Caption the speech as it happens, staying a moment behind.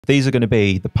these are going to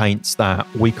be the paints that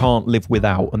we can't live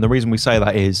without. And the reason we say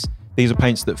that is these are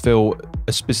paints that fill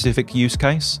a specific use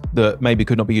case that maybe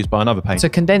could not be used by another paint. To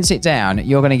condense it down,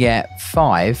 you're going to get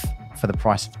 5 for the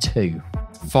price of 2.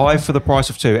 5 for the price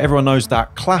of 2. Everyone knows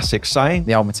that classic saying.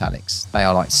 The old metallics, they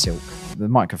are like silk. The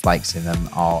microflakes in them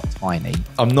are tiny.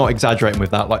 I'm not exaggerating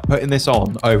with that. Like putting this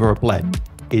on over a blend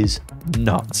is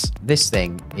nuts. This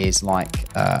thing is like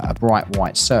a bright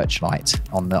white searchlight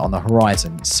on the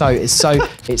horizon. It's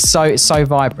so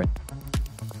vibrant.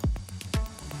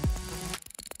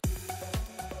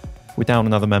 We're down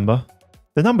another member.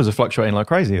 The numbers are fluctuating like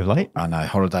crazy of late. I know,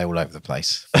 holiday all over the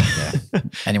place. Yeah.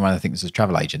 Anyone that thinks it's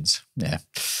travel agents. Yeah.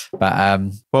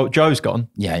 But well, Joe's gone.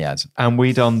 Yeah. And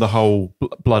we done the whole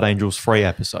Blood Angels 3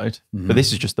 episode. But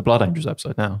this is just the Blood Angels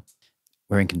episode now.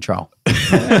 We're in control. We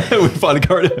finally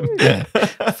got rid of him. Yeah.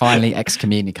 Finally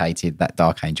excommunicated that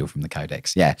Dark Angel from the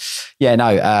Codex. Yeah.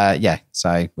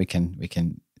 So we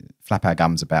can flap our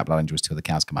gums about Blood Angels till the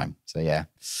cows come home. So yeah.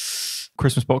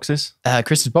 Christmas boxes?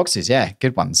 Christmas boxes, yeah,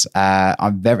 good ones.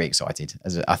 I'm very excited.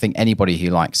 I think anybody who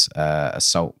likes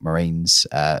Assault Marines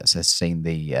has seen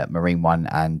the Marine one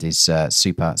and is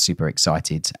super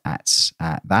excited at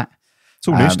that. It's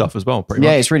all new stuff as well, pretty much.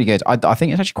 Yeah, it's really good. I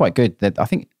think it's actually quite good. I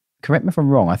think, correct me if I'm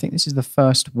wrong, I think this is the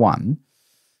first one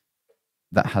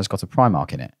that has got a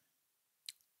Primarch in it.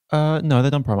 No,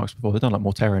 they've done Primarchs before. They've done like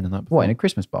Mortarion and that before. What, in a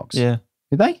Christmas box? Yeah.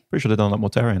 Did they? Pretty sure they've done like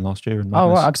Mortarion last year. And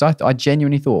oh, right, because I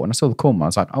genuinely thought, when I saw the corn one, I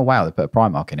was like, oh wow, they put a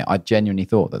Primarch in it. I genuinely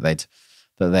thought that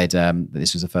that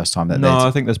this was the first time that No,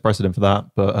 I think there's precedent for that,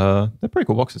 but they're pretty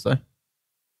cool boxes though.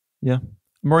 Yeah.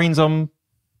 Marines,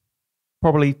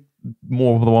 probably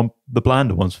more of the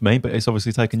blander ones for me, but it's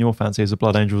obviously taken your fancy as a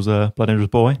Blood Angels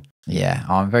boy. Yeah,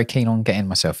 I'm very keen on getting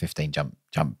myself 15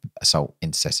 jump assault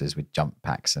intercessors with jump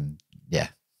packs, and yeah.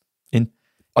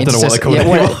 I don't know what they call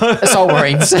it. Assault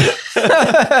Marines.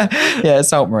 Yeah,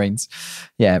 Assault Marines.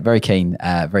 Yeah, very keen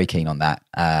on that.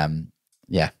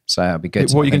 Yeah, so it'll be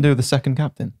good. What are you going to do with the second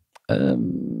captain?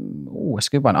 Oh, that's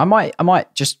a good one. I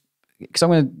might just, because I'm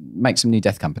going to make some new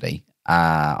Death Company.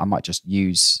 I might just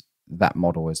use that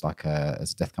model as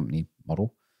a Death Company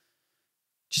model,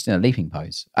 just in a leaping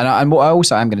pose. And what I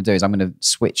also am going to do is I'm going to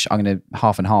switch. I'm going to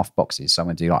half and half boxes. So I'm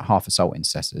going to do like half Assault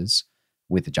Intercessors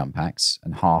with the jump packs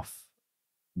and half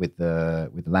with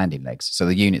the landing legs. So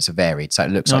the units are varied. So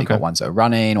it looks like you've got ones that are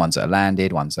running, ones that are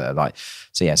landed, ones that are like,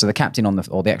 so yeah. So the captain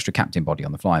or the extra captain body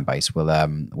on the flying base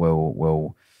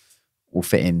will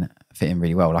fit in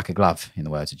really well, like a glove, in the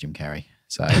words of Jim Carrey.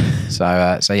 So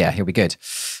yeah, he'll be good.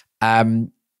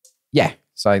 Yeah.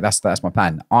 So that's my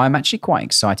plan. I'm actually quite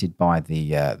excited by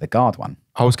the guard one.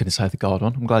 I was going to say the guard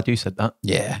one. I'm glad you said that.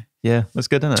 Yeah, that's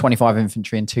good, isn't it? 25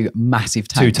 infantry and 2 massive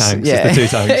tanks. 2 tanks. Yeah, it's the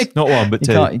 2 tanks. Not one, but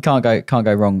 2. You can't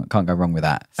go wrong. Can't go wrong with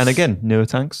that. And again, newer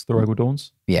tanks, the Rogal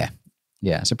Dawns. Yeah.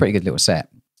 It's a pretty good little set.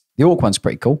 The Orc one's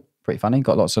pretty cool, pretty funny.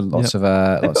 Got lots of They've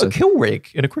got a kill rig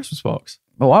in a Christmas box.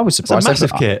 Well, I was surprised. It's a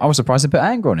massive kit. I was surprised they put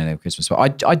Angron in a Christmas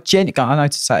box. I know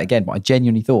to say it again, but I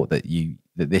genuinely thought that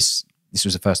this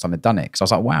was the first time they'd done it, because I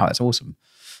was like, wow, that's awesome.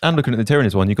 And looking at the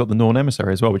Tyrannys one, you've got the Norn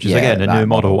Emissary as well, which is again a new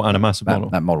model and a massive model.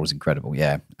 That model's incredible.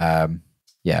 Yeah.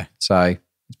 Yeah, so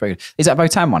it's pretty good. Is that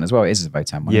Votan one as well? It is a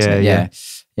Votan one, isn't it?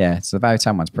 Yeah. So the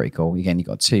Votan one's pretty cool. Again, you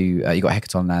got 2. You got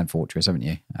Hecaton Land Fortress, haven't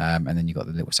you? And then you got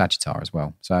the little Sagittar as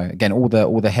well. So again, all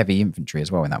the heavy infantry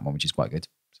as well in that one, which is quite good.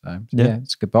 So yeah,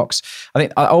 it's a good box. I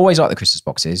think I always like the Christmas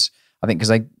boxes. I think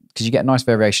because you get a nice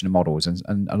variation of models,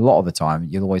 and a lot of the time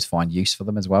you'll always find use for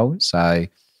them as well.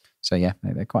 So yeah,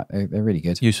 they're really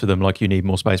good. Use for them like you need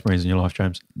more Space Marines in your life,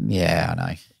 James. Yeah, I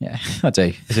know. Yeah, I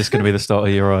do. Is this going to be the start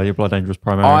of your Blood Angels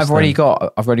Primaris? I've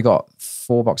already got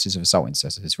 4 boxes of Assault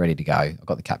Intercessors ready to go. I've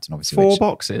got the captain, obviously. 4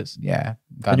 boxes? Yeah.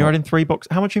 And you're adding 3 boxes?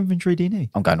 How much infantry do you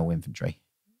need? I'm going all infantry.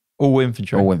 All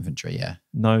infantry? All infantry, yeah.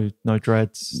 No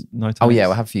dreads, no tanks? Oh yeah,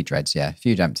 we'll have a few dreads, yeah. A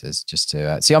few Redemptors just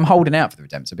to... see, I'm holding out for the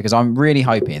Redemptor because I'm really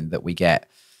hoping that we get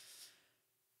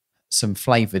some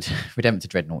flavoured Redemptor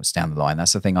Dreadnoughts down the line.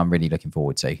 That's the thing I'm really looking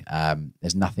forward to.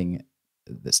 There's nothing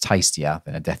that's tastier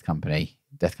than a Death Company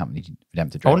Redemptor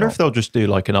Dreadnought. I wonder if they'll just do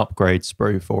like an upgrade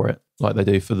sprue for it, like they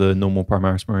do for the normal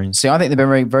Primaris Marines. See, I think they've been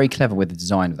very, very clever with the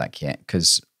design of that kit,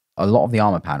 because a lot of the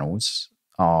armour panels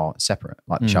are separate,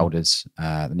 like the shoulders,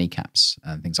 the kneecaps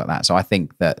and things like that. So I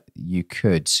think that you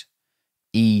could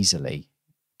easily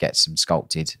get some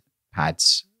sculpted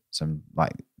pads, some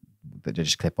like that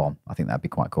just clip on. I think that'd be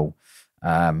quite cool.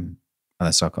 And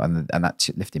that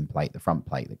lifting plate, the front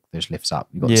plate that just lifts up.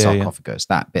 You've got the sarcophagus.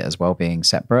 That bit as well being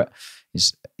separate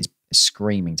is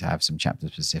screaming to have some chapter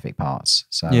specific parts.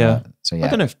 So yeah. I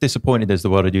don't know if disappointed is the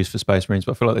word I'd use for Space Marines,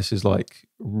 but I feel like this is like,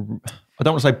 I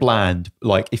don't want to say bland.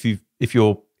 Like if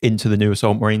you're into the new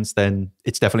Assault Marines, then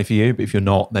it's definitely for you. But if you're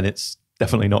not, then it's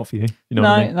definitely not for you. You know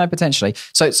what I mean? No, potentially.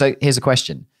 So here's a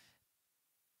question.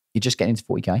 You're just getting into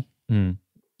 40K.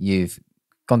 You've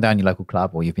gone down your local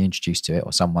club, or you've been introduced to it,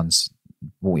 or someone's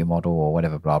bought your model or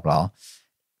whatever, blah, blah.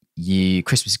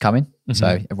 Christmas is coming. So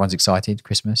everyone's excited.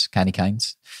 Christmas, candy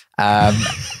canes. And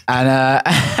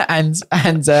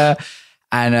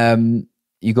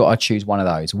you got to choose one of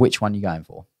those. Which one are you going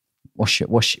for? What's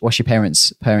your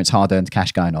parents' hard-earned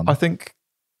cash going on? I think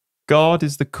Guard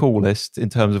is the coolest in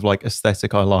terms of like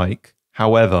aesthetic I like.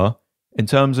 However, in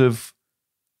terms of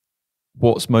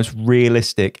what's most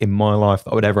realistic in my life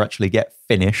that I would ever actually get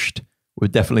finished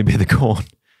would definitely be the Corn.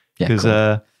 Because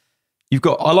you've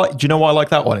got, do you know why I like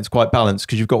that one? It's quite balanced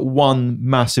because you've got one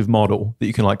massive model that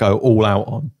you can like go all out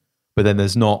on, but then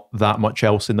there's not that much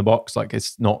else in the box. Like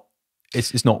it's not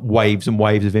waves and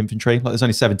waves of infantry. Like there's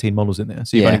only 17 models in there.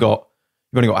 So you've only got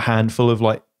a handful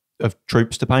of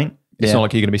troops to paint. It's not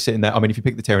like you're going to be sitting there. I mean, if you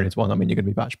pick the Tyranids one, I mean, you're going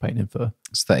to be batch painting for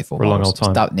it's 34 for a long old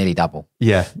time. It's nearly double.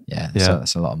 Yeah. So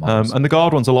that's a lot of models. And the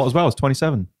Guard one's a lot as well. It's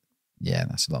 27. Yeah,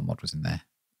 that's a lot of models in there.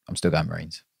 I'm still going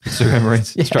Marines.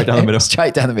 Straight down the middle.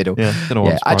 Straight down the middle. Yeah. Don't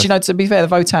know Actually, no. To be fair,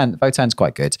 the Votan's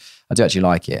quite good. I do actually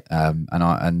like it.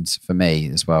 And for me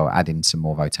as well, adding some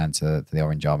more Votan to the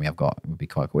Orange Army I've got would be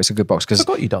quite cool. It's a good box because I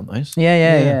forgot you done those.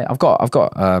 Yeah. I've got a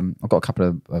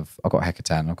couple of I've got a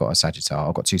Hecatan, I've got a Sagittar,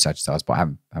 I've got 2 Sagittars, but I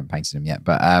haven't painted them yet.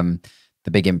 But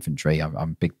the big infantry,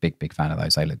 I'm a big fan of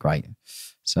those. They look great.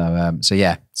 So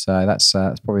that's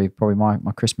probably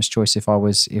my Christmas choice if I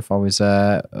was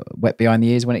wet behind the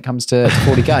ears when it comes to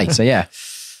 40K. So yeah,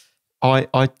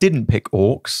 I didn't pick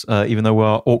Orcs, even though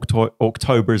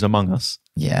Orktober is among us.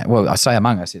 Yeah, well, I say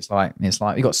among us. It's like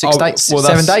we've got 7 days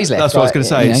left. That's what I was going to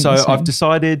say. So I've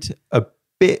decided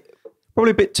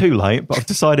probably a bit too late, but I've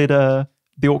decided the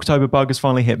Orktober bug has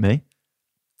finally hit me.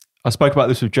 I spoke about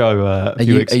this with Joe a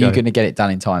few weeks ago. Are you going to get it done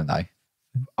in time though?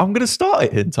 I'm going to start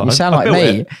it in time. You sound like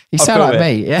me. You sound like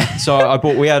me. Yeah. So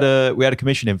we had a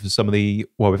commission in for some of the.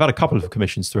 Well, we've had a couple of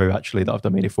commissions through actually that I've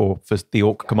done media for the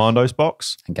Orc Commandos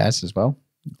box and Gaz as well.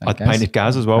 I painted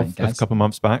Gaz as well a couple of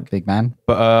months back. Big man.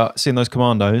 But seeing those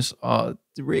Commandos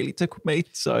really tickled me.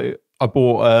 So I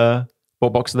bought a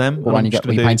box of them. What one you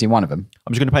painting one of them?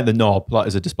 I'm just going to paint the knob like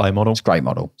as a display model. It's a great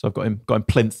model. So I've got him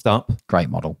plinth'd up. Great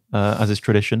model. As is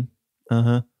tradition.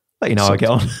 Let you know how I get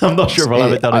on. I'm not sure if I'll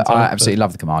have it done in time. I absolutely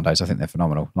love the Commandos. I think they're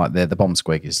phenomenal. Like the bomb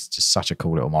squig is just such a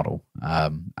cool little model.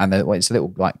 And it's a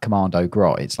little like commando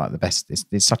grot. It's like the best. It's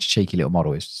such a cheeky little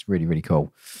model. It's really, really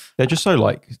cool. They're just so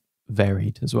like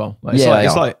varied as well.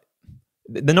 It's like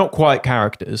they're not quite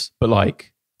characters, but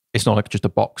like it's not like just a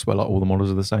box where like all the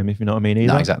models are the same, if you know what I mean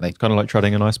either. No, exactly. It's kind of like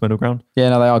treading a nice middle ground. Yeah,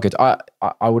 no, they are good. I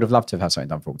would have loved to have had something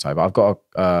done for October. I've got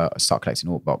to start collecting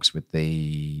Orc box with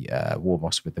the War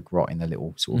Boss with the grot in the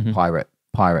little sort of pirate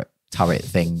turret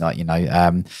thing, like, you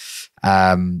know.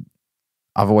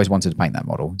 I've always wanted to paint that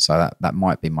model, so that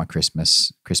might be my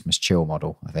Christmas chill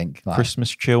model, I think. Like,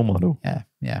 Christmas chill model. Yeah.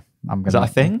 Is that a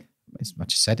thing? I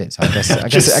just said it, so I guess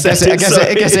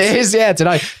it is. Yeah,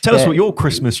 tonight. Tell us what your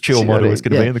Christmas chill model is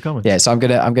going to be in the comments. Yeah, so I'm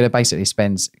gonna basically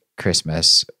spend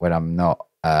Christmas when I'm not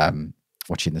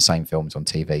watching the same films on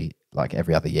TV like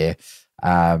every other year.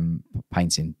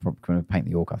 Painting, probably going to paint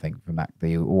the Orc, I think, from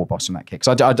the War Boss from that kit.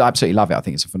 Because I absolutely love it. I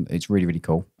think it's really, really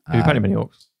cool. Have you painted many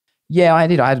Orcs? Yeah, I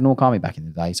did. I had an Orc army back in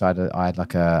the day, so I had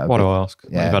like a. Why do I ask?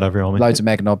 Yeah, you've had every army. Loads of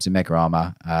mega knobs and mega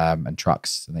armor, and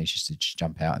trucks, and they used to just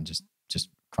jump out and just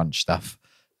crunch stuff.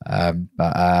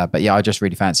 But yeah, I just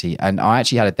really fancy. And I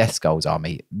actually had a Death Skulls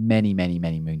army many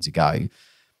moons ago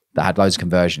that had loads of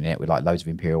conversion in it with like loads of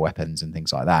Imperial weapons and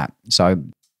things like that. So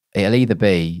it'll either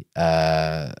be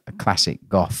a classic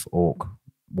Goth Orc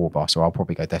War Boss, or I'll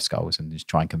probably go Death Skulls and just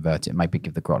try and convert it and maybe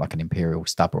give the grot like an Imperial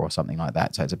stubber or something like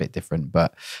that. So it's a bit different.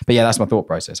 But yeah, that's my thought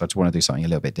process. I just want to do something a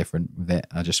little bit different with it.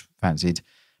 I just fancied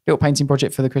little painting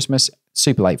project for the Christmas.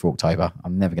 Super late for October.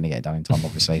 I'm never going to get it done in time,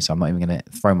 obviously. So I'm not even going to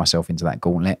throw myself into that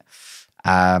gauntlet.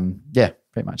 Yeah,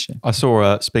 pretty much. Yeah. I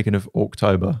saw, speaking of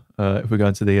Orktober, if we go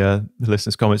into the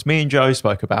listeners' comments, me and Joe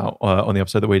spoke about on the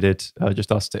episode that we did,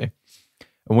 just us two.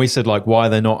 And we said, like, why are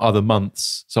there not other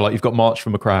months? So, like, you've got March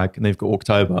from McCrag and then you've got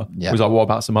Orktober. Yeah. It was like, what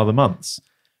about some other months?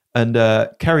 And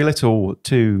Kerry Little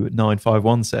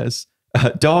 2951 says,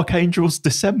 Dark Angels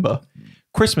December.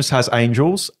 Christmas has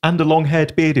angels and a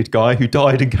long-haired bearded guy who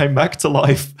died and came back to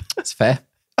life. That's fair.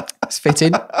 It's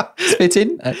fitting.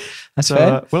 That's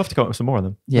fair. We'll have to come up with some more of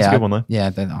them. Yeah, that's a good one, though.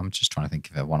 Yeah, I'm just trying to think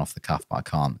of one off the cuff, but I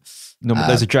can't. No,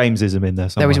 there's a Jamesism in there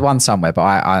somewhere. There was one somewhere, but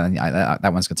I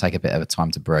that one's going to take a bit of a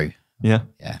time to brew. Yeah.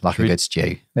 Yeah, like a good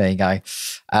stew. There you go.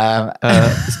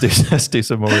 Let's do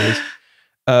some more of these.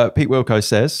 Pete Wilco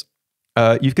says,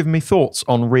 You've given me thoughts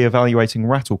on re-evaluating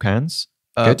rattle cans,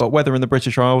 but weather in the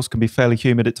British Isles can be fairly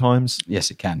humid at times.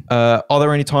 Yes, it can. Are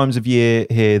there any times of year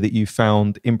here that you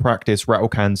found in practice rattle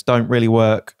cans don't really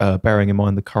work, bearing in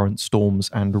mind the current storms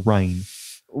and rain?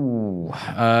 Ooh,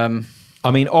 I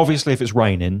mean, obviously, if it's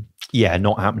raining, yeah,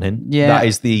 not happening. Yeah. That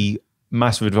is the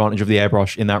massive advantage of the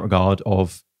airbrush in that regard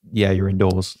of, yeah, you're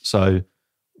indoors. So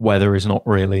weather is not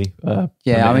really I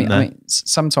mean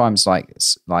sometimes like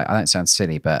I don't sound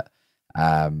silly, but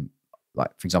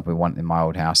like for example, one in my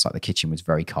old house, like the kitchen was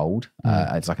very cold.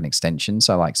 It's like an extension,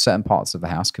 so like certain parts of the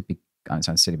house could be, I don't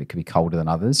sound silly, but it could be colder than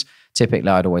others. Typically,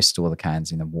 I'd always store the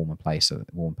cans in a warmer place, a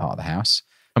warm part of the house.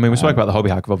 I mean, we spoke about the hobby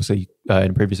hack of obviously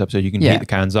in a previous episode, you can heat the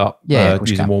cans up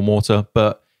using warm water.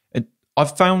 But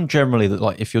I've found generally that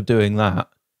like if you're doing that,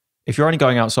 if you're only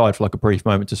going outside for like a brief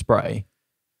moment to spray,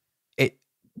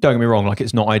 don't get me wrong, like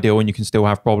it's not ideal and you can still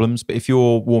have problems. But if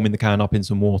you're warming the can up in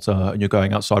some water and you're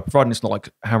going outside, providing it's not like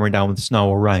hammering down with snow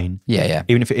or rain,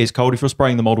 even if it is cold, if you're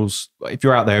spraying the models, if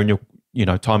you're out there and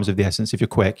you're, time is of the essence, if you're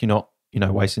quick, you're not,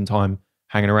 wasting time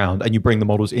hanging around and you bring the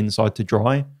models inside to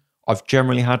dry, I've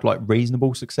generally had like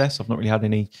reasonable success. I've not really had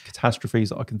any catastrophes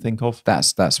that I can think of.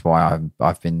 That's why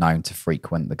I've been known to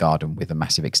frequent the garden with a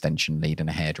massive extension lead and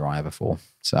a hairdryer before.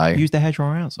 So you use the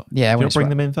hairdryer outside? Yeah. Do you not bring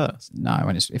them in first? No,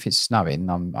 if it's snowing,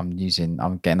 I'm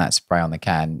getting that spray on the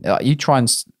can. You try and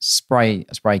spray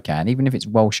a spray can, even if it's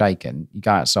well shaken, you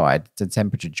go outside, the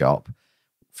temperature drop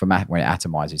from when it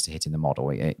atomizes to hitting the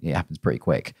model, it happens pretty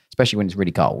quick, especially when it's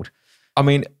really cold. I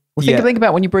mean, well, think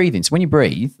about when you're breathing. So when you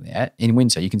breathe in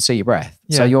winter, you can see your breath.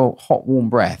 Yeah. So your hot, warm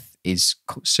breath is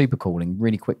super cooling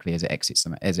really quickly as it exits the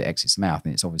mouth.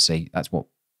 And it's obviously, that's what,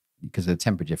 because of the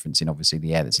temperature difference in obviously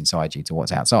the air that's inside you to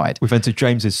what's outside. We've entered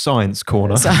James's science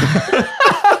corner. So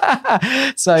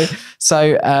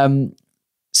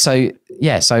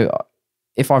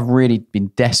if I've really been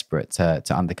desperate to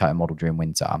undercoat a model during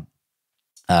winter,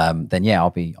 then I'll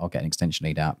get an extension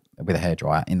lead out with a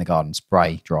hairdryer in the garden,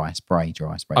 spray, dry.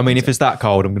 I mean, if it's that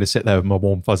cold, I'm going to sit there with my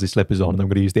warm fuzzy slippers on and I'm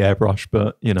going to use the airbrush,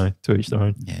 but to each their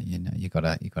own. Yeah, you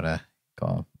gotta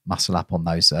muscle up on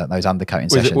those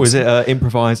undercoating sessions. Was it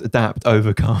improvise, adapt,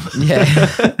 overcome?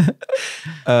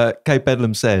 Yeah. Kate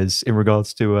Bedlam says, in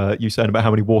regards to you saying about how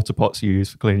many water pots you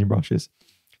use for cleaning brushes,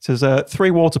 says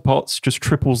 3 water pots just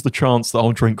triples the chance that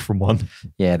I'll drink from one.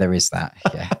 Yeah, there is that.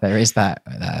 Yeah, there is that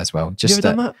as well. Just, you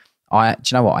ever done that? Do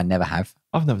you know what? I never have.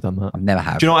 I've never done that. I've never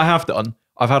have. Do you know what I have done?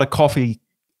 I've had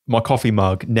my coffee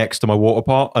mug next to my water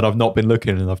pot, and I've not been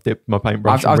looking, and I've dipped my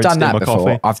paintbrush. I've done that my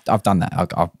before. Coffee. I've done that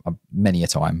I've many a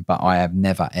time, but I have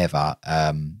never ever.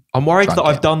 I'm worried that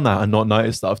I've done that and not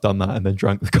noticed that I've done that and then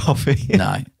drank the coffee.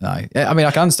 No. I mean,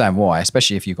 I can understand why,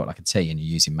 especially if you've got like a tea and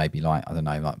you're using maybe like, I don't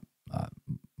know, like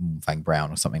Fang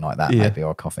Brown or something like that, maybe,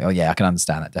 or a coffee. Oh yeah, I can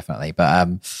understand that definitely. But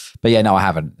yeah, no, I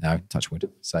haven't. No, touch wood.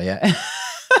 So yeah.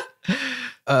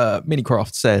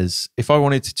 Minicraft says, if I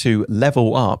wanted to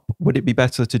level up, would it be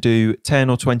better to do 10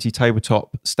 or 20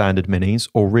 tabletop standard minis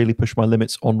or really push my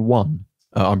limits on one?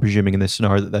 I'm presuming in this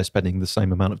scenario that they're spending the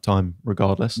same amount of time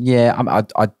regardless. Yeah,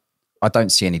 I don't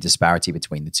see any disparity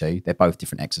between the two. They're both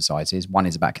different exercises. One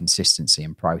is about consistency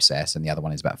and process, and the other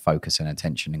one is about focus and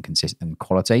attention and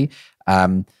quality.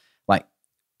 Like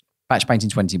batch painting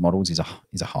 20 models is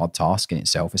a hard task in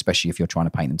itself, especially if you're trying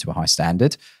to paint them to a high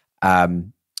standard.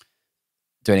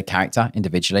 Doing a character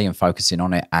individually and focusing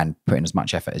on it and putting as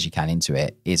much effort as you can into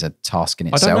it is a task in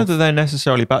itself. I don't know that they're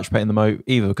necessarily batch painting them out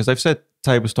either, because they've said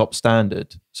tabletop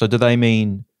standard. So do they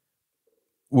mean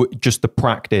just the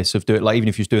practice of doing, like, even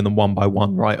if you're doing them one by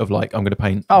one, right? Of like, I'm going to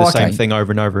paint the same thing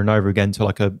over and over and over again to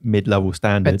like a mid-level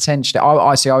standard. Potentially.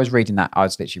 I see. I was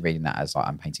literally reading that as like,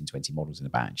 I'm painting 20 models in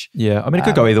a batch. Yeah. I mean, it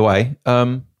could go either way. I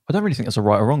don't really think that's a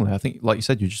right or wrong there. I think, like you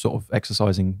said, you're just sort of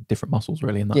exercising different muscles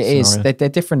really in that scenario. It is. They're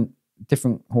different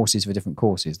horses for different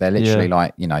courses. They're literally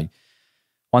like,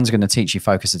 one's going to teach you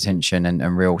focus, attention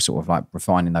and real sort of like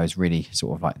refining those really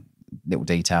sort of like little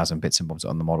details and bits and bobs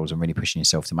on the models and really pushing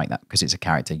yourself to make that, because it's a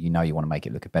character, you want to make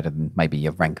it look better than maybe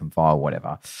your rank and file or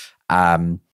whatever.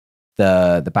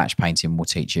 The batch painting will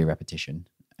teach you repetition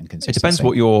and consistency. It depends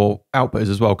what your output is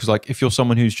as well, because like if you're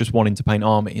someone who's just wanting to paint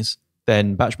armies,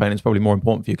 then batch painting is probably more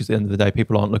important for you, because at the end of the day,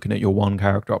 people aren't looking at your one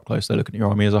character up close, they're looking at your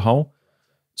army as a whole.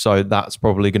 So that's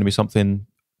probably going to be something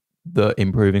that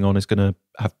improving on is going to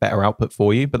have better output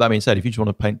for you. But that being said, if you just want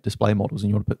to paint display models and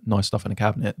you want to put nice stuff in a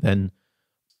cabinet, then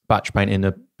batch painting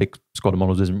a big squad of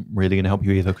models isn't really going to help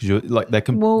you either, because you're like they're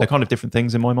kind of different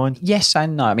things in my mind. Yes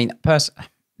and no. I mean, the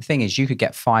thing is, you could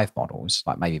get 5 models,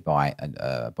 like maybe buy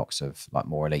a box of like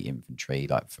more elite infantry,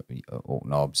 like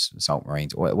Orknobs, assault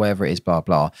marines, or whatever it is, blah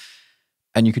blah,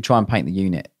 and you could try and paint the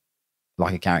unit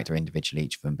like a character individually,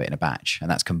 each of them, but in a batch. And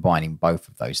that's combining both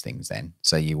of those things then.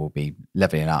 So you will be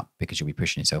leveling up because you'll be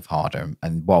pushing yourself harder,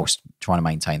 and whilst trying to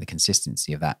maintain the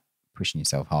consistency of that, pushing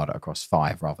yourself harder across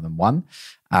 5 rather than 1.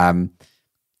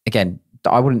 Again,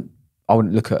 I wouldn't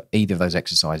look at either of those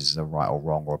exercises as a right or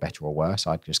wrong or a better or worse.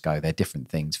 I'd just go, they're different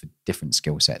things for different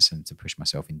skill sets and to push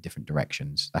myself in different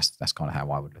directions. That's kind of how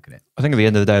I would look at it. I think at the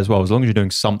end of the day as well, as long as you're doing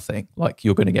something, like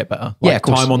you're going to get better. Like Yeah, of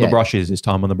course, time on the brushes is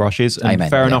time on the brushes. And Amen,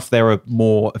 fair yeah. enough, there are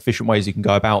more efficient ways you can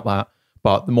go about that.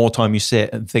 But the more time you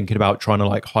sit and thinking about trying to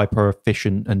like hyper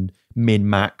efficient and min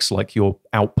max like your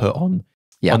output on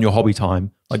your hobby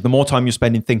time, like the more time you're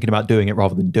spending thinking about doing it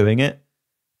rather than doing it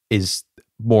is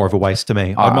more of a waste to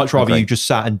me. I'd much rather you just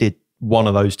sat and did one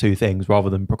of those two things rather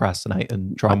than procrastinate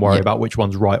and try and worry about which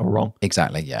one's right or wrong.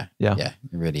 Exactly. Yeah. Yeah. It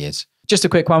really is. Just a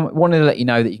quick one. Wanted to let you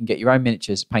know that you can get your own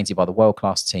miniatures painted by the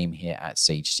world-class team here at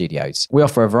Siege Studios. We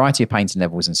offer a variety of painting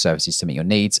levels and services to meet your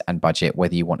needs and budget,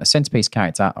 whether you want a centerpiece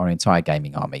character or an entire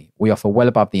gaming army. We offer well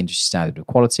above the industry standard of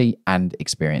quality and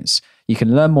experience. You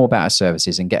can learn more about our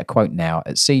services and get a quote now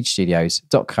at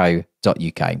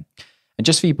siegestudios.co.uk. And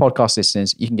just for you podcast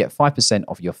listeners, you can get 5%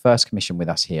 off your first commission with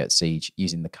us here at Siege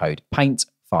using the code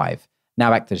PAINT5. Now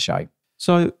back to the show.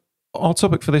 So our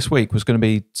topic for this week was going to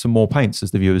be some more paints, as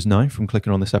the viewers know from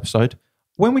clicking on this episode.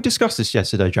 When we discussed this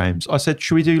yesterday, James, I said,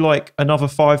 should we do like another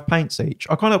 5 paints each?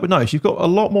 I can't help but notice you've got a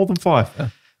lot more than 5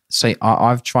 there. See,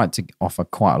 I've tried to offer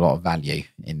quite a lot of value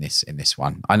in this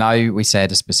one. I know we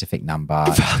said a specific number.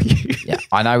 Value. Yeah,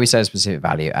 I know we said a specific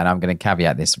value, and I'm going to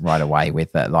caveat this right away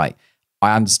with that. Like,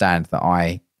 I understand that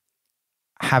I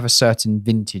have a certain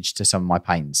vintage to some of my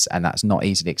paints, and that's not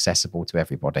easily accessible to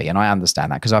everybody. And I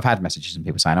understand that because I've had messages from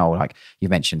people saying, "Oh, like you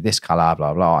mentioned this color,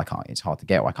 blah blah. I can't. It's hard to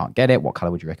get. Or I can't get it. What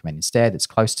color would you recommend instead? It's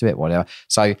close to it, whatever."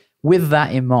 So with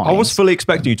that in mind, I was fully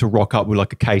expecting you to rock up with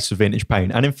like a case of vintage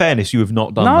paint, and in fairness, you have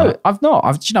not done that. No, I've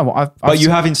not. Do you know what? But you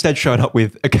have instead shown up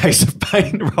with a case of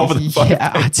paint rather than 5 Yeah,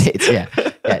 paints. I did. Yeah.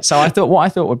 So what I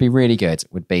thought would be really good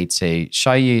would be to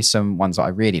show you some ones that I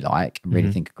really like and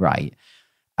really think are great.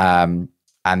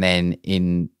 And then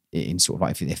in sort of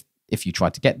like if you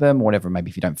tried to get them or whatever,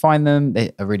 maybe if you don't find them,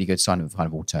 they're a really good sign of kind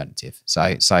of alternative.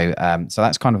 So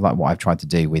that's kind of like what I've tried to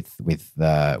do with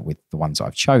the ones that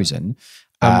I've chosen.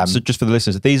 So just for the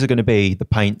listeners, these are going to be the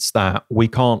paints that we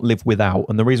can't live without.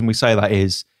 And the reason we say that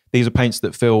is these are paints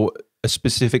that fill a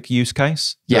specific use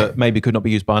case that maybe could not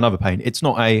be used by another paint. It's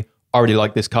not I really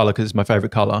like this color because it's my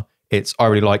favorite color. It's I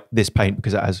really like this paint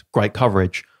because it has great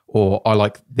coverage, or I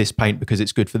like this paint because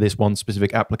it's good for this one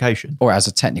specific application. Or as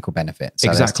a technical benefit. So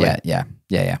exactly. Yeah.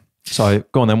 So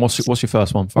go on then. What's your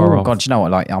first one? Oh God, do you know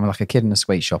what? Like I'm like a kid in a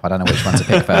sweet shop. I don't know which one to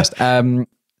pick first. Do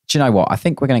you know what? I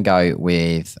think we're going to go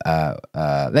with.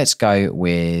 Let's go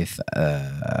with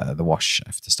the wash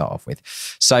to start off with.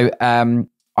 So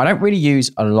I don't really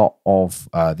use a lot of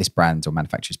this brand or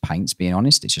manufacturer's paints. Being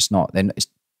honest, it's just not. Then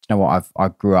you know what? I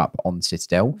grew up on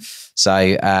Citadel.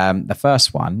 So the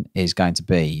first one is going to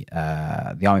be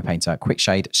the Army Painter Quick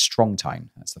Shade Strong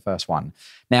Tone. That's the first one.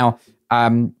 Now,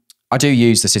 I do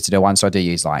use the Citadel one, so I do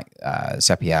use like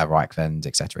Sepia, Reichland,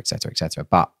 etc.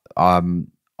 But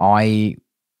I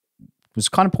was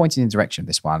kind of pointing in the direction of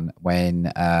this one when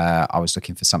I was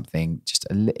looking for something just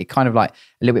kind of like a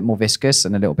little bit more viscous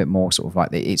and a little bit more sort of like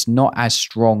it's not as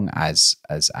strong as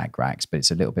Agrax, but it's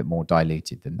a little bit more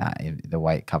diluted than that in the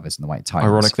way it covers and the way it tones.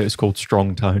 Ironic that it's called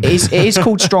Strong Tone. It is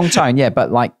called Strong Tone, yeah. But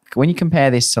like when you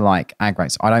compare this to like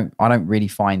Agrax, I don't really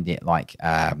find it like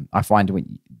I find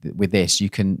with this you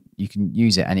can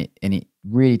use it and it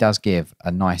really does give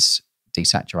a nice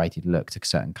desaturated look to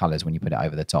certain colors when you put it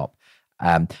over the top.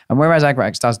 And whereas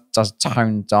Agrax does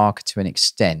tone darker to an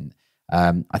extent,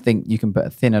 I think you can put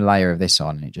a thinner layer of this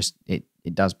on. And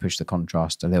it does push the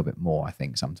contrast a little bit more, I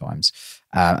think, sometimes.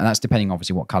 And that's depending,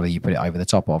 obviously, what color you put it over the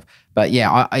top of. But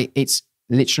yeah, it's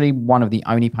literally one of the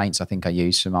only paints I think I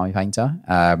use from Army Painter.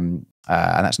 And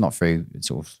that's not through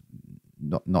sort of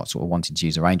not sort of wanting to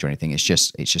use a range or anything. It's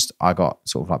just I got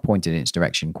sort of like pointed in its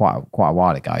direction quite a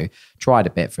while ago. Tried a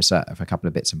bit for a couple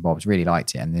of bits and bobs, really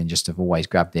liked it, and then just have always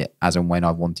grabbed it as and when I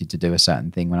wanted to do a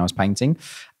certain thing when I was painting.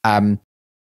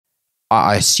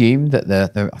 I assume that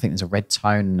I think there's a red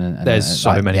tone. And there's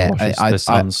so many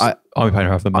washes. Army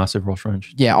Painter have a massive wash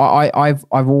range. Yeah, I've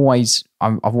always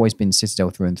been Citadel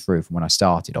through and through from when I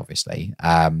started, obviously.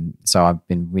 So I've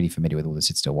been really familiar with all the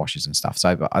Citadel washes and stuff.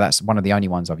 So, but that's one of the only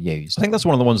ones I've used. I think that's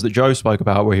one of the ones that Joe spoke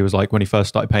about, where he was like, when he first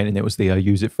started painting, it was the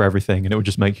use it for everything, and it would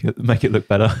just make it look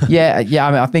better. Yeah. I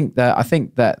mean, I think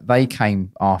that they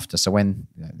came after. So when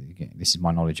this is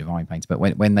my knowledge of Army Painter, but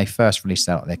when they first released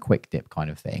their quick dip kind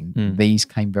of thing, these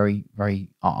came very, very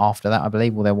after that, I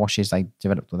believe. All their washes, they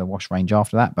developed all their wash range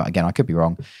after that. But again, again, I could be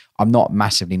wrong. I'm not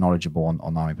massively knowledgeable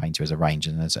on Army Painter as a range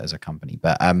and as a company,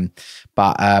 but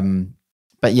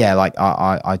yeah, like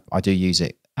I do use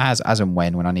it as and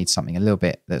when I need something a little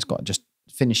bit that's got just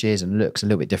finishes and looks a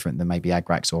little bit different than maybe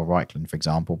Agrax or Reichland, for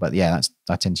example. But yeah,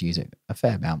 I tend to use it a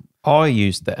fair amount. I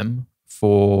used them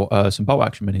for some bolt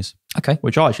action minis. Okay.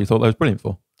 Which I actually thought they was brilliant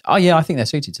for. Oh yeah, I think they're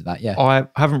suited to that. Yeah. I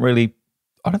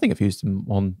don't think I've used them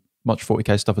on much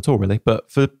 40k stuff at all, really.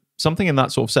 But for something in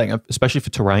that sort of setting, especially for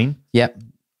terrain. Yeah.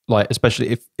 Like,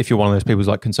 especially if you're one of those people who's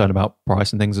like concerned about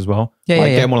price and things as well. Yeah, like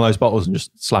yeah, getting one of those bottles and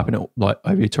just slapping it like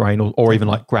over your terrain, or even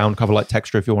like ground cover, like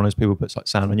texture. If you're one of those people who puts like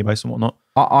sand on your base and whatnot.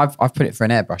 I've put it for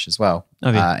an airbrush as well.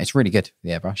 Have you? It's really good,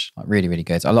 the airbrush. Like really, really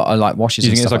good. I like washes. Do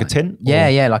you and think it's stuff like a tint?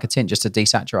 Yeah, like a tint just to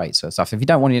desaturate sort of stuff. If you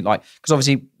don't want it, like, because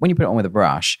obviously when you put it on with a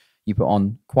brush, you put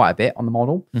on quite a bit on the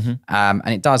model, and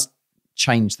it does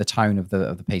change the tone of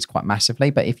the piece quite massively.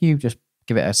 But if you just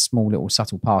give it a small little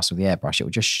subtle pass with the airbrush, it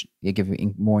will just give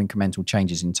you more incremental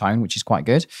changes in tone, which is quite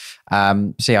good.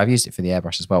 So yeah, I've used it for the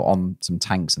airbrush as well on some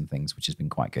tanks and things, which has been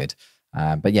quite good.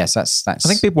 But yes, that's. I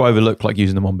think people overlook like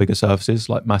using them on bigger surfaces,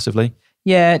 like massively.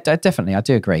 Yeah, definitely. I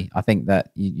do agree. I think that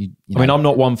you know, I mean, I'm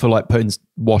not one for like putting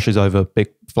washes over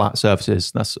big flat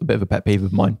surfaces. That's a bit of a pet peeve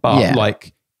of mine. But yeah.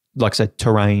 like I said,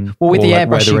 terrain. Well, with the like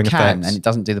airbrush, you can, effects. and it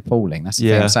doesn't do the pooling. That's the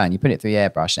thing I'm saying. You put it through the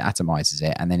airbrush, it atomizes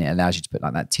it, and then it allows you to put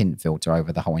like that tint filter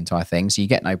over the whole entire thing. So you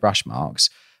get no brush marks,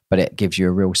 but it gives you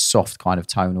a real soft kind of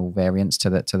tonal variance to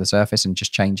the surface and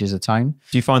just changes the tone.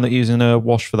 Do you find that using a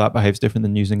wash for that behaves different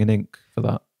than using an ink for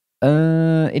that?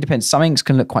 It depends. Some inks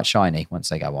can look quite shiny once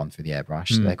they go on through the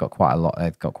airbrush. They've got quite a lot.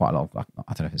 They've got quite a lot of,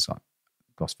 I don't know if it's like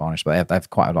gloss varnish, but they have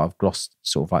quite a lot of gloss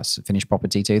sort of like finish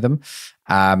property to them.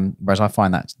 Whereas I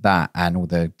find that and all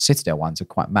the Citadel ones are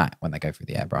quite matte when they go through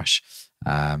the airbrush.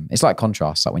 It's like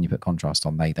contrast. Like when you put contrast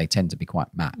on, they tend to be quite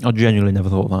matte. I genuinely never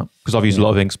thought of that because I've used a lot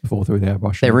of inks before through the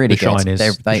airbrush. They're really good.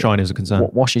 The shine is a concern.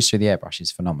 Washes through the airbrush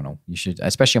is phenomenal. You should,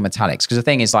 especially on metallics, because the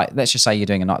thing is, like, let's just say you're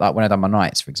doing a night, like when I done my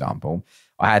knights, for example.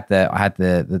 I had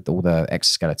all the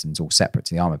exoskeletons all separate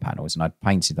to the armor panels, and I'd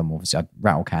painted them. Obviously, I'd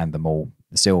rattle canned them all.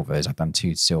 The silvers, I've done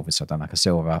 2 silvers, so I've done like a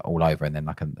silver all over, and then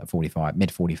like a 45,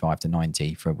 mid 45 to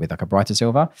 90 with like a brighter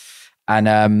silver,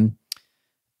 and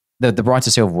the brighter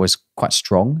silver was quite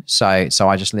strong. So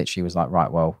I just literally was like,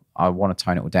 right, well, I want to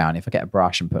tone it all down. If I get a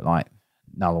brush and put like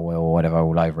null oil or whatever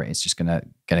all over it, it's just gonna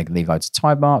leave loads of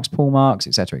tide marks, pull marks,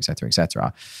 etc., etc.,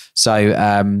 etc. So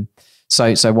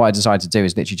what I decided to do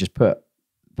is literally just put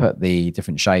the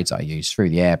different shades I use through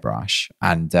the airbrush,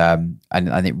 and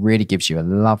it really gives you a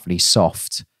lovely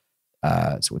soft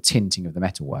sort of tinting of the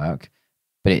metalwork,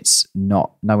 but it's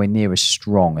nowhere near as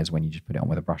strong as when you just put it on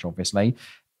with a brush. Obviously,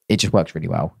 it just works really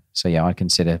well. So yeah, I'd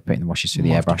consider putting the washes through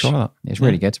the airbrush. It's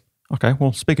really good. Okay,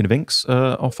 well, speaking of inks,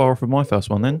 I'll fire off with my first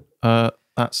one then.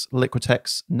 That's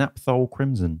Liquitex Naphthol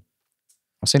Crimson.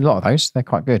 I've seen a lot of those. They're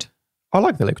quite good. I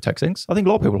like the Liquitex inks. I think a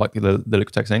lot of people like the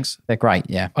Liquitex inks. They're great,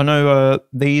 yeah. I know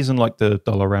these and like the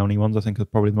Dollar Rowney ones, I think, are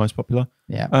probably the most popular.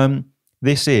 Yeah.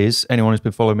 This is, anyone who's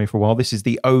been following me for a while, this is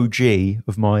the OG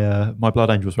of my my Blood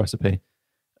Angels recipe.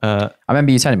 I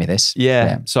remember you telling me this.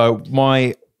 Yeah. So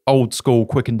my old school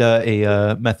quick and dirty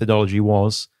methodology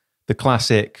was the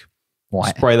classic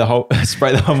white. Spray the whole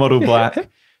model black,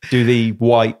 do the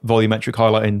white volumetric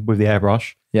highlighting with the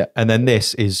airbrush. Yeah. And then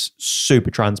this is super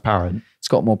transparent. It's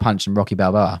got more punch than Rocky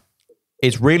Balboa.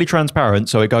 It's really transparent,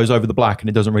 so it goes over the black and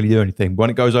it doesn't really do anything. When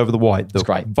it goes over the white,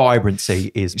 the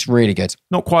vibrancy is... It's really good.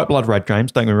 Not quite blood red,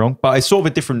 James, don't get me wrong, but it's sort of a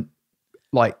different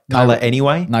like colour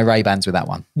anyway. No Ray-Bans with that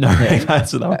one. No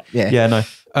Ray-Bans with that one. Yeah,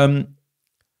 no.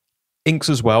 Inks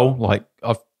as well, like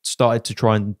I've started to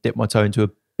try and dip my toe into a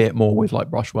bit more with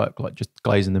like brushwork, like just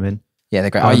glazing them in. Yeah,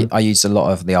 they're great. I use a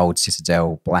lot of the old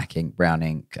Citadel black ink, brown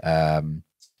ink,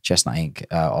 chestnut ink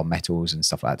on metals and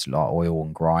stuff like that, a lot of oil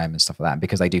and grime and stuff like that. And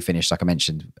because they do finish, like I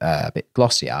mentioned, a bit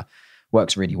glossier,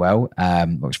 works really well.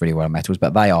 Works really well on metals,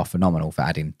 but they are phenomenal for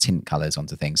adding tint colors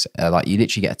onto things. Like you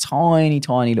literally get a tiny,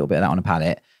 tiny little bit of that on a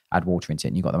palette, add water into it,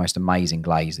 and you've got the most amazing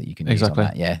glaze that you can use on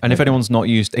that. Yeah. And if anyone's not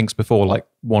used inks before, like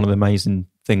one of the amazing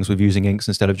things with using inks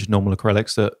instead of just normal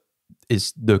acrylics that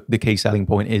is the key selling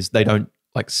point is they don't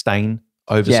like stain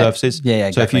over surfaces. Yeah,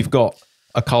 exactly. So if you've got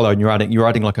a color and you're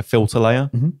adding like a filter layer.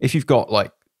 Mm-hmm. If you've got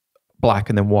like black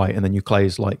and then white and then you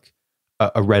glaze like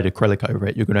a red acrylic over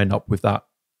it, you're going to end up with that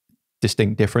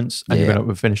distinct difference and you're going to end up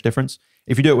with a finished difference.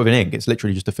 If you do it with an ink, it's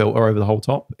literally just a filter over the whole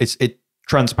top. It's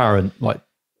transparent, like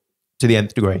to the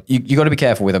nth degree. You got to be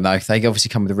careful with them though. They obviously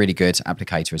come with a really good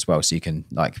applicator as well, so you can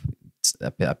like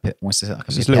a bit what's this? Like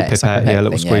a little pipette, a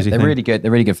little squeezy they're thing. really good.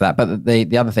 They're really good for that. But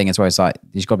the other thing as well is like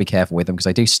you've got to be careful with them because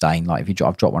they do stain. Like if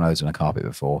I've dropped one of those on a carpet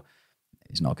before,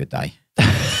 it's not a good day.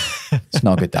 It's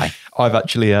not a good day. I've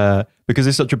actually, because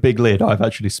it's such a big lid, I've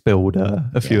actually spilled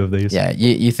a few of these. Yeah,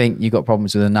 you think you've got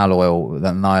problems with the null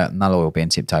oil being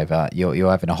tipped over.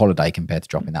 You're having a holiday compared to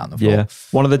dropping that on the floor. Yeah.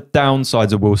 One of the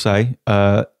downsides, I will say,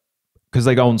 because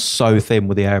they go on so thin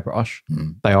with the airbrush,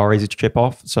 they are easy to chip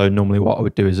off. So normally what I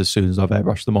would do is as soon as I've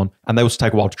airbrushed them on, and they also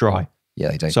take a while to dry.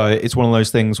 Yeah, they do. So it's one of those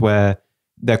things where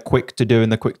they're quick to do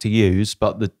and they're quick to use,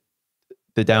 but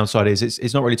the downside is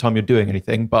it's not really time you're doing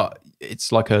anything, but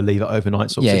it's like a leave it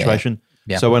overnight sort of situation.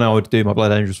 Yeah. So when I would do my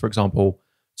Blood Angels, for example,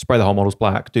 spray the whole models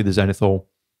black, do the zenithal,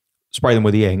 spray them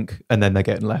with the ink, and then they're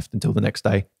getting left until the next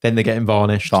day. Then they're getting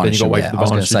varnished. Then you've got to wait for the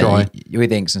varnish to dry.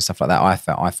 With inks and stuff like that,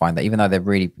 I find that even though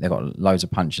they've got loads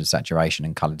of punch and saturation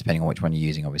and colour, depending on which one you're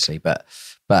using, obviously, but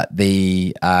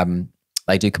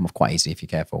they do come off quite easily if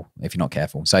you're not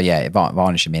careful. So yeah,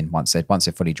 varnish them in once they're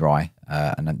fully dry,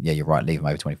 and then you're right, leave them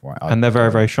over 24 hours. And they're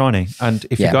very, very shiny. And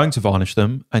if you're going to varnish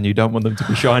them and you don't want them to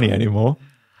be shiny anymore,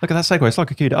 look at that segue. It's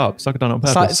like I queued it up. It's like I've done it on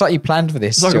purpose. It's like you planned for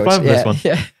this. It's like I planned for this one.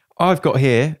 Yeah. I've got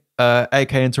here AK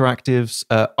Interactive's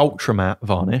Ultra Matte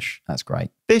Varnish. That's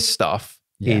great. This stuff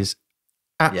is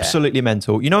absolutely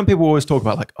mental. You know when people always talk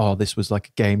about like, oh, this was like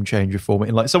a game changer for me.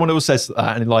 And like someone always says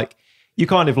that and like, you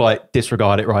kind of like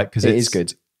disregard it, right? Because it is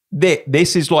good.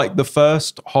 This is like the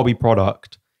first hobby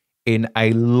product in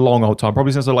a long old time,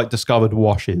 probably since I like discovered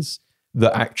washes,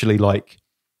 that actually like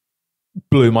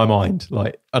blew my mind.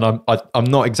 Like, and I'm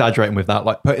not exaggerating with that.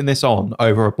 Like putting this on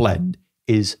over a blend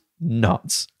is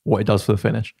nuts. What it does for the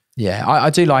finish. Yeah, I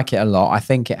do like it a lot. I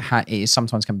think it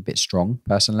sometimes can be a bit strong,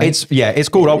 personally. It's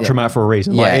called Ultra Matte for a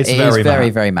reason. Yeah, like, it's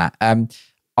very matte.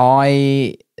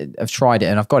 I have tried it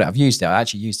and I've got it. I've used it. I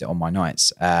actually used it on my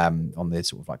nights on the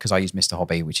sort of like, because I use Mr.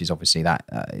 Hobby, which is obviously that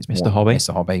is Mr. Hobby.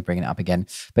 Mr. Hobby, bringing it up again.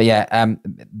 But yeah,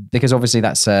 because obviously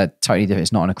that's totally different.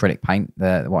 It's not an acrylic paint.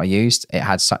 What I used, it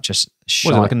had such a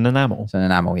what is it, like an enamel? It's an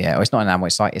enamel, yeah. Or it's not enamel.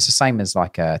 It's the same as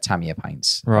like Tamiya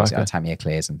paints, right? Okay. Like Tamiya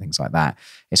clears and things like that.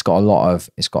 It's got a lot of.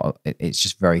 It's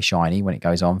just very shiny when it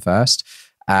goes on first.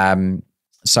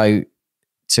 So.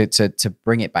 To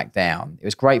bring it back down, it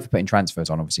was great for putting transfers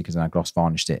on, obviously, because when I gloss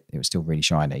varnished it, it was still really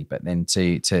shiny. But then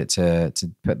to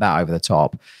put that over the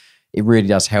top, it really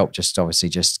does help. Just obviously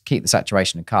just keep the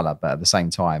saturation and color, but at the same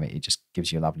time, it just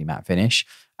gives you a lovely matte finish.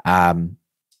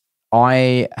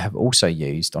 I have also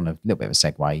used, on a little bit of a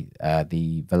segue,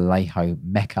 the Vallejo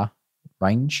Mecha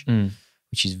range,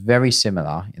 which is very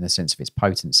similar in the sense of its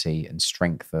potency and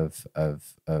strength of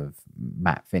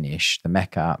matte finish. The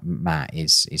Mecha matte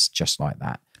is just like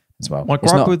that as well. My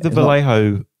gripe with the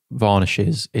Vallejo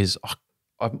varnishes is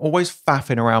I'm always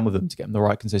faffing around with them to get them the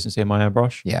right consistency in my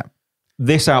airbrush. Yeah.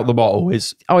 This out the bottle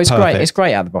is it's perfect. Great. It's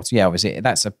great out the bottle. Yeah, obviously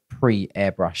that's a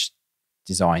pre-airbrush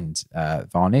designed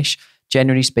varnish.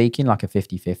 Generally speaking, like a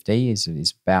 50-50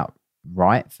 is about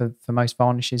right for most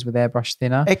varnishes with airbrush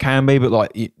thinner. It can be, but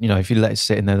like, you know, if you let it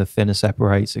sit in there, the thinner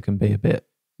separates. It can be a bit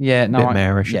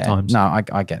marish at times. No,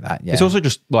 I get that. Yeah, it's also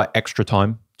just like extra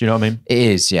time. Do you know what I mean? It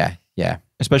is. Yeah.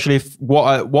 Especially if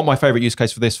what my favorite use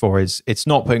case for this is it's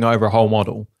not putting over a whole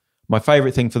model. My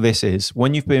favorite thing for this is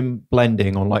when you've been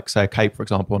blending on, like, say, a cape, for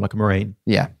example, on like a marine.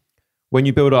 Yeah. When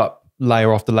you build up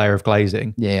layer after layer of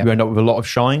glazing, you end up with a lot of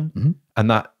shine, and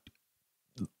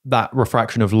that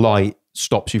refraction of light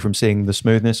stops you from seeing the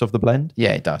smoothness of the blend.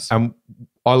 Yeah, it does. And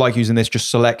I like using this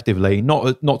just selectively,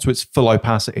 not to its full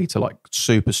opacity to like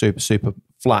super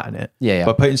flatten it. Yeah.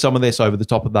 But putting some of this over the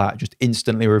top of that just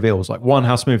instantly reveals, like, one,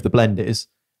 how smooth the blend is,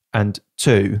 and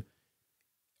two,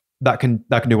 that can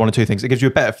do one or two things. It gives you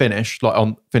a better finish, like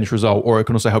on finished result, or it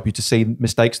can also help you to see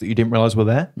mistakes that you didn't realize were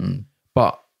there.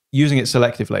 But using it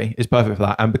selectively is perfect for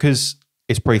that. And because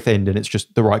it's pre-thinned and it's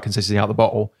just the right consistency out the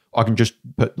bottle, I can just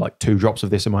put like 2 drops of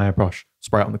this in my airbrush,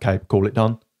 spray it on the cape, call it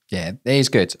done. Yeah, it is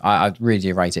good. I really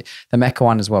do rate it. The Mecha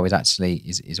one as well is actually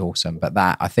is awesome. But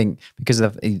that, I think, because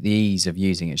of the ease of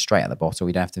using it straight out the bottle,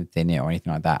 we don't have to thin it or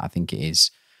anything like that. I think it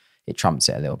trumps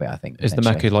it a little bit, I think. Is the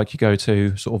Mecha like you go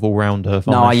to sort of all-rounder varnish?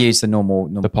 No, I use the normal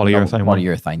the polyurethane one.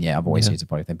 Polyurethane, yeah. I've always used the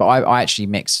polyurethane. But I actually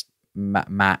mix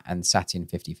matte and satin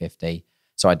 50-50.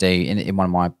 So I do in one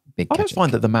of my big... I don't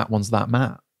find that the matte one's that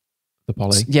matte. The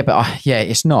poly. Yeah, but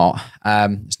it's not.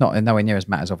 It's not nowhere near as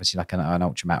matte as obviously like an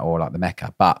Ultra Matte or like the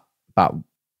Mecha. But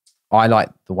I like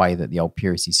the way that the old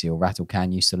Purity Seal rattle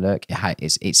can used to look.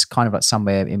 It's kind of like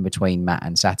somewhere in between matte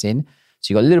and satin.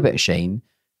 So you've got a little bit of sheen,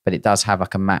 but it does have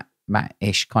like a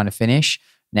matte-ish kind of finish.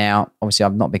 Now, obviously,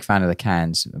 I'm not a big fan of the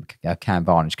can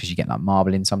varnish because you get like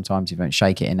marbling sometimes if you don't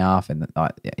shake it enough, and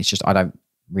like it's just, I don't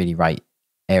really rate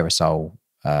aerosol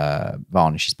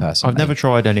varnishes personally. I've never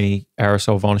tried any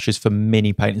aerosol varnishes for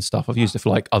mini painting stuff. I've used it for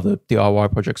like other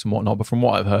DIY projects and whatnot, but from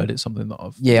what I've heard, it's something that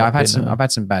I've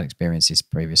had some bad experiences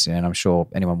previously, and I'm sure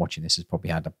anyone watching this has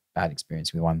probably had a bad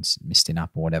experience with ones misting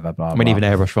up or whatever. Blah, I mean, even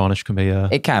airbrush varnish can be.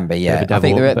 It can be, yeah. I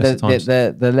think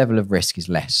the level of risk is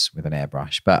less with an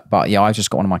airbrush, but yeah, I've just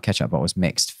got one of my ketchup bottles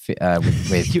mixed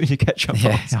with you and your ketchup.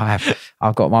 Yeah, I have.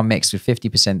 I've got one mixed with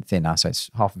 50% thinner, so it's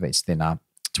half of it's thinner,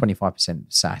 25%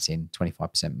 satin,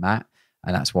 25% matte,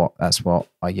 and that's what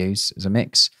I use as a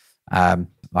mix.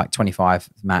 Like 25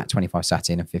 matte, 25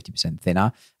 satin, and 50%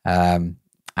 thinner.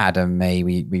 Adam, me,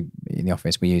 we in the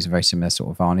office we use a very similar sort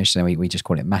of varnish, and we just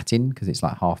call it matting because it's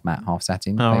like half matte, half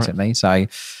satin, basically. Right. So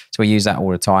we use that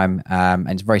all the time, and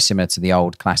it's very similar to the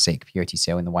old classic Purity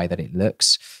Seal in the way that it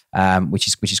looks, which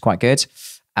is quite good.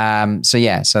 So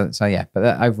yeah.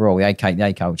 But overall, the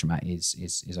AK Ultra Matte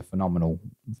is a phenomenal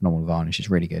varnish. It's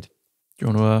really good. Do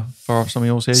you want to fire off some of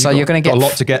yours here? So you're going to get a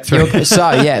lot to get through.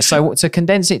 So to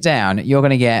condense it down, you're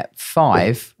going to get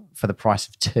 5 for the price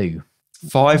of 2.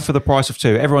 5 for the price of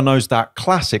 2. Everyone knows that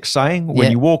classic saying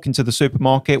when you walk into the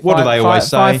supermarket. What do they always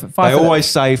say? They always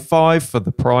say 5 for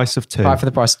the price of 2. 5 for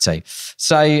the price of 2.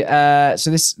 So I'm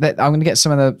going to get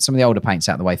some of the older paints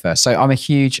out of the way first. So I'm a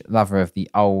huge lover of the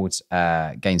old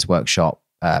Games Workshop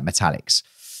metallics.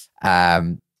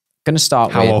 Going to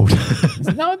start How old?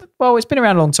 No, well, it's been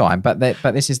around a long time, but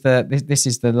this is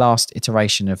the last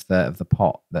iteration of the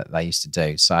pot that they used to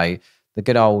do. So the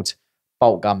good old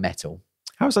bolt gun metal.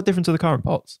 How is that different to the current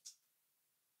pots?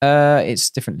 It's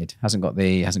different lid. Hasn't got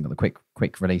the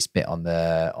quick release bit on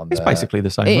the. It's basically the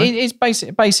same. It's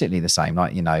basically the same,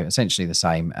 like essentially the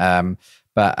same.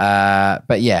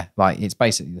 But yeah, like it's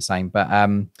basically the same.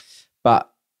 But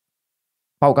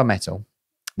bolt gun metal,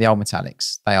 the old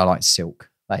metallics, they are like silk.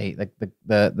 The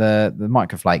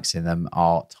microflakes in them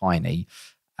are tiny,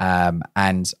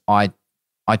 and I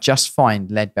just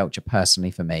find lead belcher personally,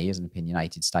 for me, as an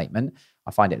opinionated statement,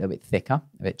 I find it a little bit thicker,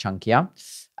 a bit chunkier.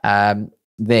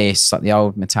 This, like the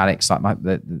old metallics, like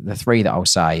the 3 that I'll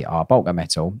say are bolt gun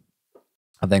metal.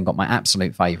 I've then got my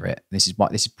absolute favourite. This is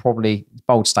probably,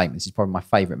 bold statement, this is probably my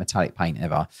favourite metallic paint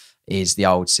ever, is the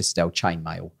old Citadel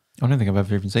chainmail. I don't think I've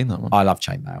ever even seen that one. I love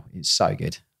chainmail. It's so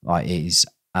good. Like, it is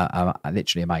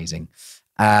literally amazing.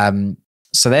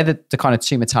 So they're the kind of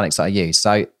 2 metallics that I use.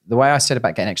 So the way I said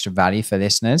about getting extra value for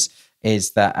listeners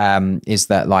is that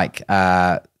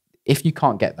if you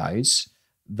can't get those,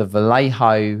 the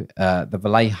Vallejo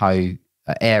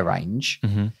air range,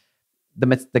 mm-hmm.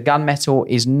 the gunmetal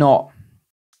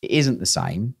isn't the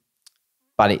same,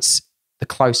 but it's the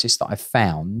closest that I've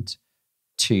found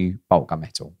to bolt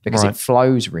gunmetal because it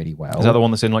flows really well. Is that the one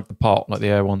that's in like the pot, like the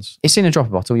air ones? It's in a dropper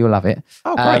bottle. You'll love it.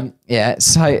 Oh, great. Yeah.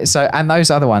 So and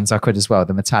those other ones are good as well.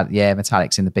 The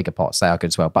metallics in the bigger pots, they are good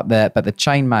as well. But the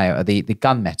chainmail, the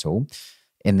gunmetal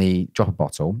in the dropper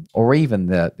bottle, or even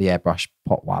the airbrush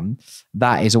pot one,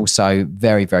 that is also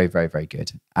very, very, very, very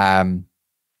good. And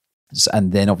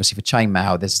then obviously for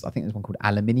chainmail, I think there's one called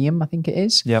aluminium. I think it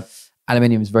is. Yep.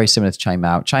 Aluminium is very similar to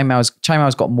chainmail.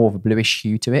 Chainmail's got more of a bluish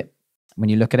hue to it. When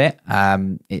you look at it,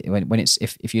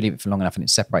 if you leave it for long enough and it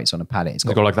separates on a palette, it's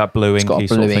got like that blue inky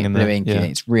sort of thing in there. Blue inky.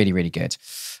 It's really, really good.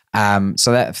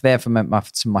 So they're some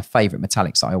of my favourite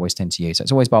metallics that I always tend to use. So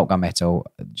it's always bolt gun metal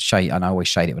shade, and I always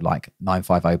shade it with like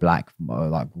 950 black,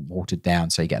 like watered down,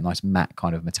 so you get a nice matte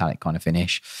kind of metallic kind of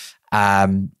finish.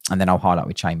 And then I'll highlight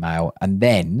with chainmail, and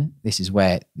then this is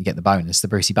where you get the bonus, the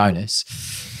Brucey bonus.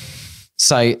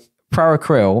 So Pro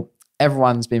Acryl.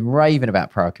 Everyone's been raving about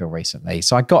Pro Acryl recently,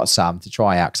 so I got some to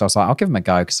try out because I was like, I'll give them a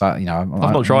go because I've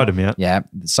not tried them yet. Yeah,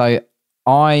 so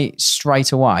I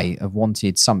straight away have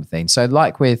wanted something. So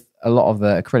like with a lot of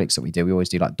the acrylics that we do, we always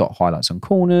do like dot highlights on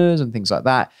corners and things like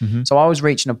that. Mm-hmm. So I was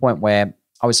reaching a point where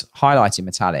I was highlighting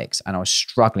metallics and I was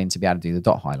struggling to be able to do the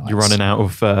dot highlights. You're running out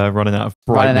of brightness.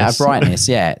 Running out of brightness,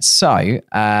 yeah. So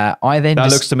I then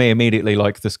looks to me immediately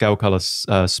like the scale color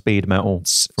speed metal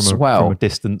from a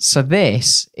distance. So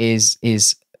this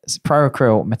is Pro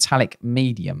Acryl metallic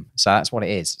medium. So that's what it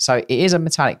is. So it is a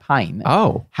metallic paint.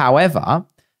 Oh,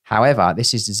 However,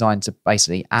 this is designed to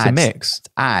basically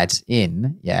add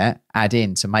in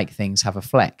to make things have a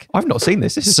fleck. I've not seen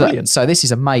this. This is brilliant. So this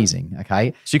is amazing.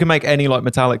 Okay. So you can make any like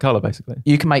metallic color, basically.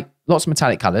 You can make lots of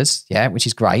metallic colors, which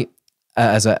is great.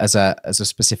 As a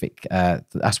specific,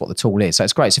 that's what the tool is. So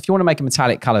it's great. So if you want to make a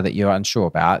metallic color that you're unsure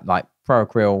about, like Pro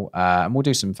Acryl, and we'll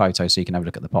do some photos so you can have a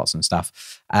look at the pots and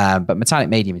stuff. But metallic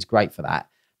medium is great for that.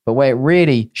 But where it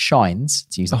really shines,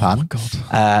 to use the pun, my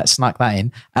God. snuck that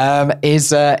in,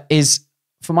 is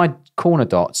for my corner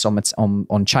dots on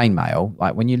chainmail,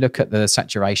 like when you look at the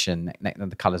saturation,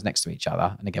 the colors next to each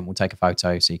other, and again, we'll take a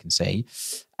photo so you can see.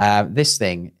 This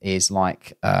thing is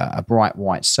like a bright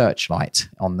white searchlight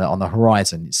on the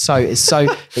horizon. It's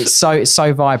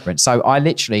so vibrant. So I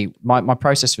literally, my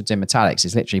process for doing metallics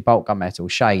is literally bulk gunmetal,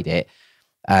 shade it,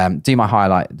 do my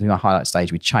highlight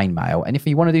stage with chainmail, and if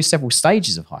you want to do several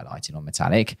stages of highlighting on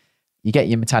metallic, you get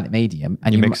your metallic medium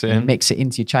and you mix it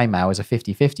into your chainmail as a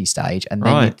 50-50 stage, and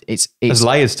then there's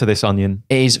layers to this onion.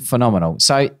 It is phenomenal.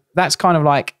 So that's kind of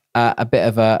like a bit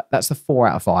of that's the 4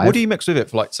 out of 5. What do you mix with it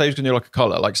for? Like, say you're going to do like a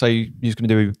color, like say you're going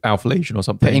to do Alpha Legion or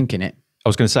something. Put ink in it. I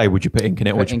was going to say, would you put ink in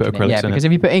it, or would you put acrylics in it? Yeah, because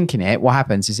if you put ink in it, what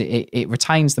happens is it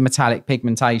retains the metallic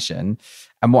pigmentation,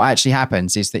 and what actually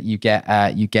happens is that you get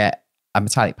a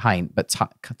metallic paint but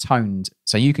toned.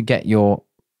 So you could get your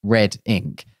red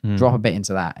ink, drop a bit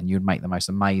into that, and you'd make the most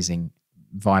amazing,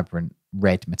 vibrant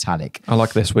red metallic. I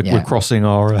like this. We're crossing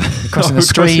our crossing the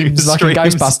streams like in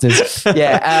Ghostbusters.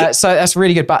 Yeah, so that's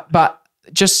really good. But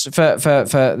just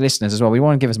for listeners as well, we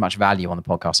want to give as much value on the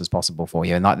podcast as possible for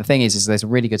you. And like the thing is there's a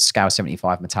really good Scale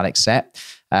 75 metallic set,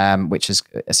 which has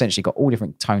essentially got all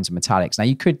different tones of metallics. Now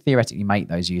you could theoretically make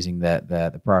those using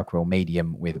the Pro Acryl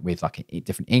medium with like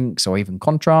different inks or even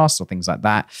contrasts or things like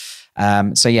that.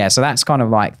 So that's kind of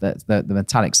like the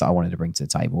metallics that I wanted to bring to the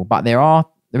table. But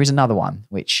there is another one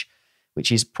which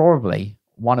is probably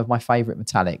one of my favorite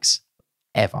metallics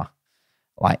ever.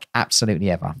 Like absolutely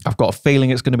ever. I've got a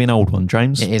feeling it's going to be an old one,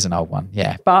 James. It is an old one,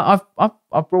 yeah. But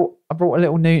I've brought a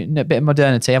little a bit of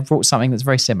modernity. I've brought something that's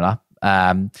very similar.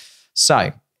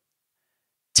 So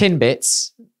tin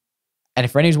bits. And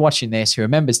if anyone's watching this who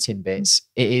remembers tin bits,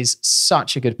 it is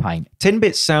such a good paint. Tin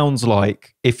bits sounds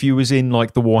like if you was in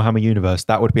like the Warhammer universe,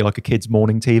 that would be like a kids'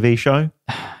 morning TV show,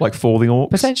 like for the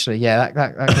orcs. Potentially, yeah,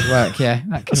 that could work. Yeah,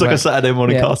 that could it's like a Saturday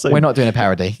morning cartoon. We're not doing a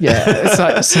parody.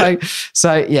 Yeah,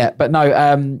 so yeah, but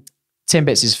no, tin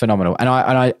bits is phenomenal, and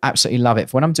I absolutely love it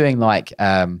for when I'm doing like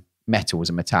metals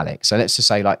and metallic. So let's just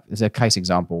say like there's a case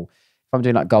example. If I'm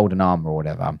doing like golden armor or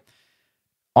whatever,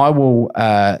 I will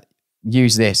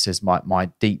use this as my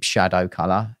deep shadow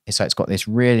color. So it's got this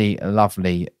really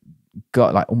lovely,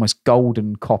 got like almost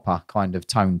golden copper kind of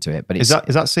tone to it. But is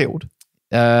that sealed?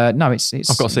 No, it's.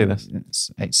 I've got to see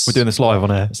this. We're doing this live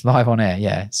on air. It's live on air,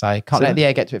 yeah. So can't let the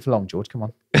air get to it for long, George. Come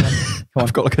on.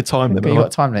 I've got like a time limit. You've got a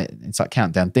time limit. It's like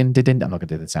countdown. Din, din, din. I'm not going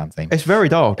to do the sound thing. It's very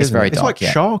dark. It's very dark. It's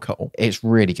like charcoal. It's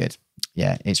really good.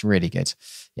 Yeah, it's really good.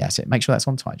 Yeah, so make sure that's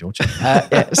on tight, George.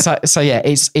 So yeah,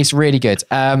 it's really good.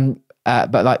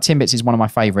 But like tin bits is one of my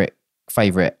favorite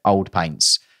old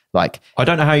paints. Like I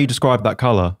don't know how you describe that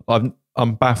color.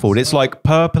 I'm baffled. It's like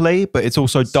purpley, but it's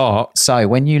also dark. So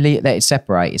when you let it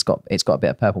separate, it's got a bit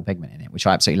of purple pigment in it, which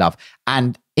I absolutely love.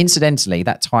 And incidentally,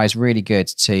 that ties really good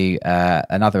to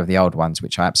another of the old ones,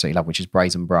 which I absolutely love, which is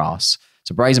brazen brass.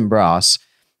 So brazen brass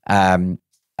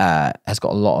has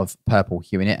got a lot of purple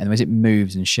hue in it, and as it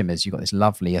moves and shimmers, you've got this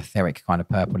lovely etheric kind of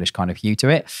purplish kind of hue to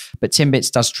it. But tin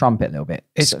bits does trump it a little bit.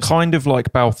 It's kind of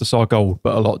like Balthasar Gold,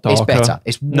 but a lot darker. It's better.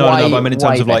 It's no. I mean in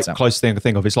terms of like closest thing I can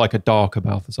think of, it's like a darker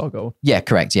Balthasar Gold. Yeah,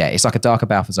 correct. Yeah, it's like a darker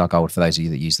Balthasar Gold for those of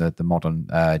you that use the modern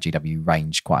GW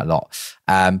range quite a lot.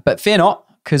 But fear not,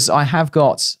 because I have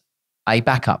got a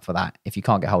backup for that if you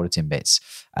can't get hold of tin bits.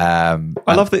 I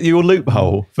love that your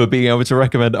loophole for being able to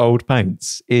recommend old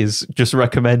paints is just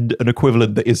recommend an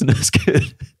equivalent that isn't as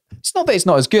good. It's not that it's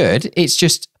not as good. It's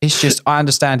just I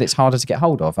understand it's harder to get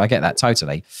hold of. I get that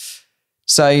totally.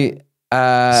 So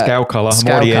scale colour. I'm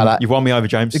already in. You've won me over,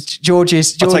 James. I'll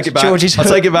take it back. I'll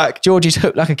take it back. Georgie's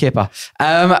hooked like a kipper.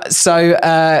 So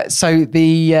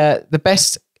the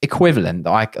best equivalent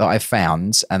that I've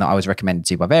found and that I was recommended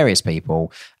to by various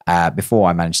people before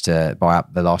I managed to buy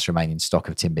up the last remaining stock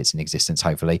of tin bits in existence,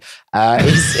 hopefully,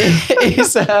 is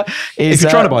if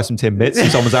you're trying to buy some tin bits and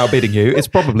someone's outbidding you, it's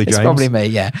probably James. It's probably me,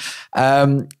 yeah.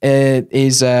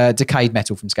 Is decayed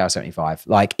metal from Scale 75.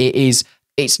 Like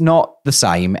it's not the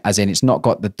same, as in it's not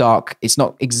got the dark, it's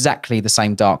not exactly the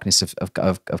same darkness of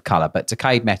colour, but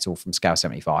decayed metal from Scale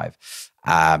 75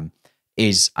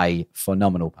 is a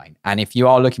phenomenal paint. And if you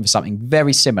are looking for something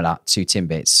very similar to tin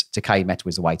bits, decayed metal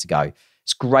is the way to go.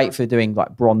 It's great for doing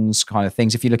like bronze kind of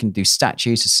things. If you're looking to do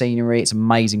statues or scenery, it's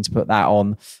amazing to put that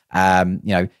on.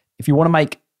 If you want to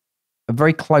make a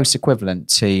very close equivalent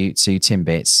to tin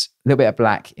bits, a little bit of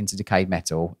black into decayed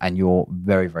metal, and you're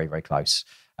very, very, very close.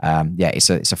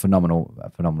 It's a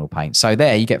phenomenal paint. So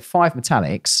there you get 5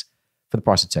 metallics for the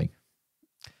price of 2.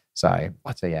 So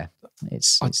yeah,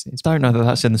 it's don't know that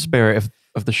that's in the spirit of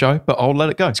of the show, but I'll let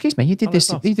it go. Excuse me, you did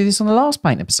this. pass. You did this on the last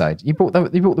paint episode. You brought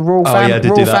the royal, I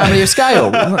did do that. family of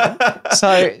scale.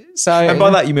 so And by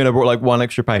that you mean I brought like one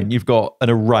extra paint. You've got an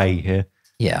array here.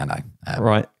 yeah, I know.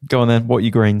 Right, go on then. What are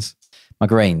your greens? My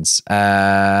greens.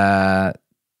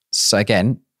 So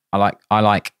again, I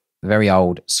like very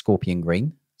old Scorpion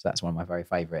green. So that's one of my very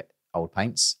favourite old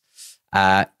paints.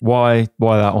 Why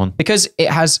that one? Because it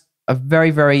has a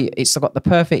it's got the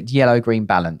perfect yellow-green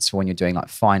balance for when you're doing like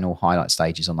final highlight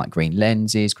stages on like green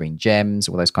lenses, green gems,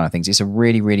 all those kind of things. It's a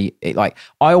really, I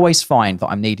always find that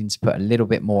I'm needing to put a little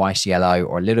bit more ice yellow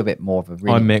or a little bit more of a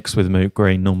really... I mix with moot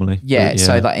green normally. Yeah,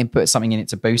 so like input something in it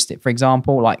to boost it. For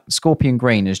example, like Scorpion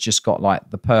green has just got like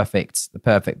the perfect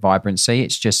vibrancy.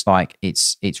 It's just like,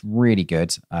 it's really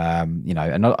good. And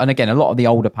again, a lot of the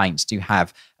older paints do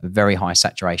have a very high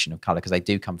saturation of color because they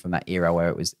do come from that era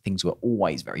where things were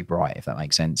always very bright, if that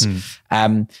makes sense.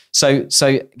 So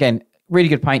again, really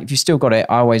good paint. If you still got it,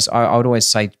 I would always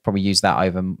say probably use that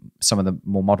over some of the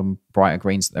more modern, brighter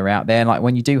greens that are out there. And like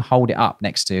when you do hold it up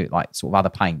next to like sort of other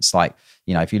paints, like,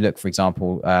 if you look, for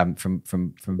example,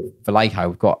 from Vallejo,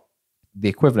 we've got the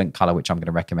equivalent color, which I'm going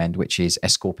to recommend, which is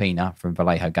Escorpina from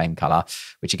Vallejo Game Color,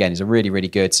 which again is a really, really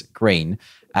good green.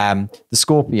 The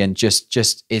Scorpion just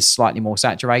is slightly more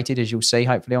saturated, as you'll see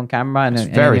hopefully on camera. And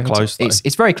it's very close.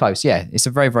 It's very close. Yeah, it's a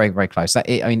very, very, very close.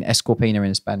 Escorpina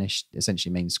in Spanish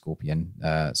essentially means scorpion,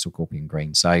 scorpion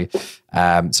green. So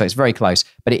it's very close,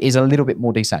 but it is a little bit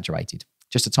more desaturated.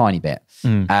 Just a tiny bit.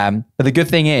 But the good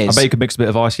thing is... I bet you could mix a bit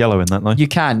of ice yellow in that though. You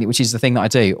can, which is the thing that I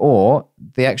do. Or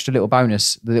the extra little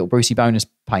bonus, the little Brucey bonus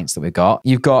paints that we've got.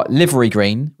 You've got livery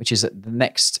green, which is the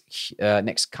next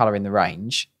colour in the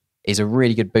range, is a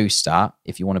really good booster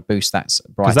if you want to boost that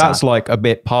brighter. Because that's like a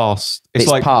bit past. It's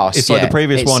like the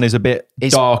previous one is a bit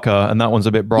darker and that one's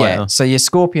a bit brighter. Yeah, so your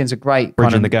Scorpion's a great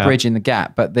bridging the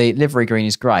gap, but the livery green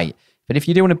is great. But if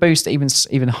you do want to boost it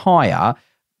even higher...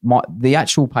 the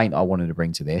actual paint I wanted to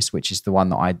bring to this, which is the one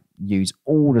that I use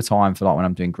all the time for like when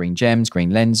I'm doing green gems, green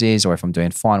lenses, or if I'm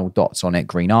doing final dots on it,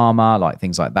 green armor, like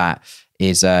things like that,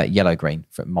 is yellow green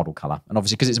for model color. And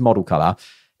obviously because it's model color,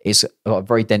 it's got a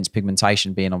very dense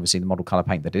pigmentation, being obviously the model color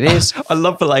paint that it is. I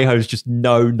love Vallejo's just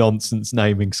no nonsense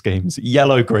naming schemes.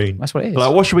 Yellow green. That's what it is.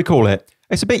 Like, what should we call it?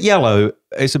 It's a bit yellow.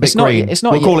 It's a bit green.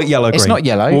 We'll call it yellow green. It's not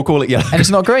yellow. We'll call it yellow. And it's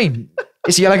not green.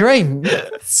 It's yellow green.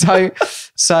 So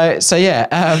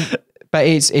yeah. But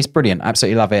it's brilliant.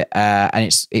 Absolutely love it.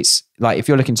 And it's like if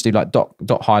you're looking to do like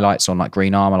dot highlights on like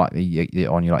green armor, like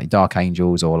on your like Dark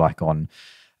Angels, or like on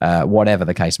whatever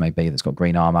the case may be that's got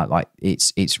green armor, like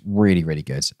it's really, really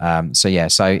good.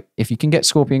 So if you can get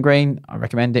Scorpion green, I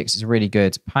recommend it 'cause it's a really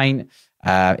good paint.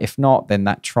 If not, then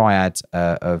that triad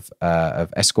of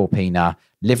Escorpina,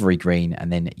 livery green,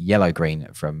 and then yellow green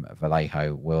from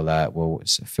Vallejo will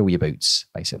fill your boots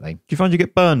basically. Do you find you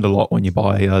get burned a lot when you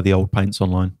buy the old paints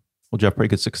online? Or do you have a pretty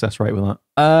good success rate with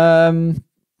that?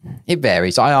 It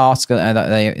varies. I ask, a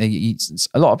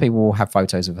lot of people will have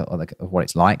photos of what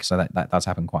it's like, so that does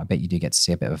happen quite a bit. You do get to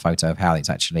see a bit of a photo of how it's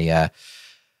actually, how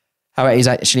it is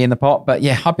actually in the pot. But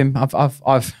yeah,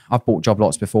 I've bought job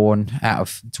lots before, and out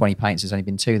of 20 paints, there's only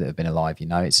been 2 that have been alive.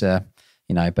 It's but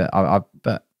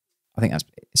I think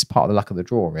it's part of the luck of the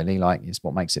draw, really. Like, it's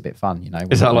what makes it a bit fun,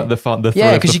 Is that like the fun?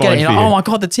 Yeah, because you get it, you're like, oh my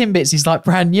god, the tin bits is like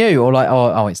brand new, or like,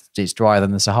 oh, it's drier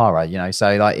than the Sahara,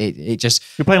 So like it just,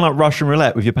 you're playing like Russian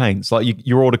roulette with your paints. Like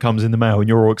your order comes in the mail and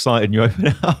you're all excited and you open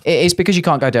it up. It's because you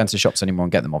can't go down to the shops anymore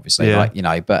and get them, obviously.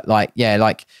 Yeah. But like, yeah,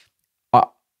 like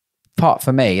part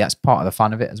for me, that's part of the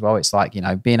fun of it as well. It's like,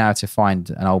 being able to find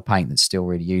an old paint that's still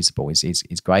really usable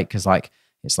is great, because like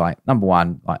it's like, number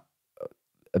one, like,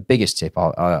 the biggest tip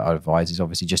I advise is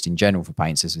obviously just in general for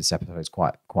paints, as this episode is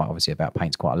quite obviously about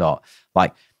paints quite a lot.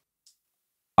 Like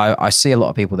I see a lot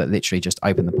of people that literally just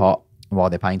open the pot while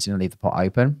they're painting and leave the pot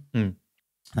open.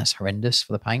 That's horrendous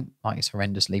for the paint. Like, it's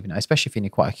horrendous leaving it, especially if you're in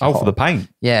quite a hot, for the paint.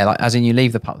 Yeah, like as in you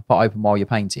leave the pot open while you're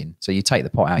painting. So you take the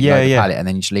pot out, you load the palette, and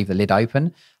then you just leave the lid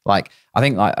open. Like, I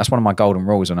think like that's one of my golden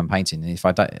rules when I'm painting. And if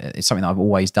I don't, it's something that I've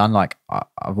always done. Like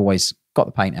I've always got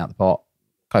the paint out the pot,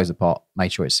 closed the pot,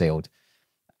 made sure it's sealed.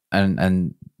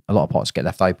 And a lot of pots get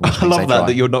left open. I love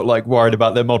that you're not like worried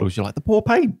about their models. You're like, the poor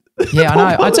paint. Yeah, I know.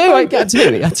 I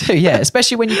do. Yeah,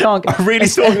 especially when you can't. I really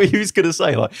thought you was going to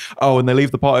say like, oh, and they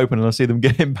leave the pot open and I see them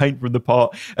getting paint from the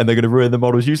pot and they're going to ruin the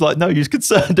models. You're like, no, you're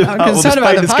concerned about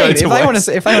the paint. If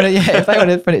they want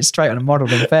to put it straight on a model,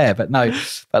 then fair. But no,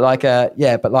 I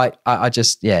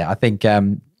think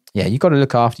you got to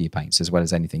look after your paints as well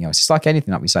as anything else. It's like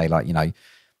anything, like we say, like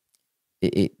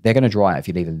they're going to dry out if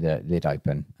you leave the lid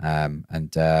open.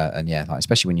 And yeah, like,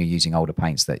 especially when you're using older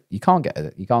paints that you can't get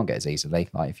as easily.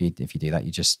 Like if you do that,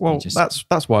 you just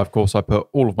that's why, of course, I put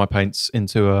all of my paints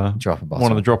into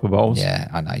one of the dropper bottles. Yeah,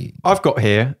 I know. I've got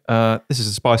here. This is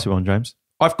a spicy one, James.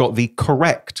 I've got the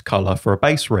correct color for a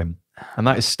base rim, and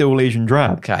that is Steel Legion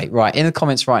Drab. Okay, right. In the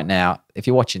comments right now, if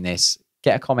you're watching this,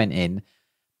 get a comment in: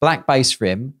 black base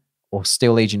rim or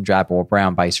Steel Legion Drab or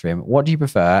brown base rim. What do you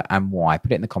prefer and why?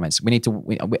 Put it in the comments. We need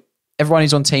to. Everyone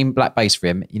who's on team black base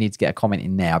rim, you need to get a comment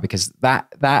in now, because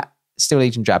that Steel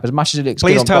Legion Drab, as much as it looks,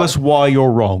 please tell us why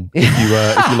you're wrong if you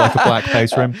like a black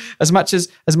base rim. As much as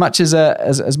it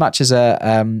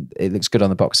looks good on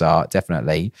the box art,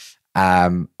 definitely.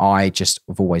 I just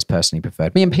have always personally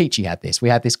preferred. Me and Peachy had this. We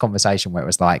had this conversation where it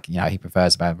was like, he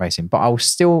prefers about racing, but I will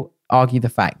still argue the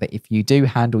fact that if you do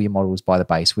handle your models by the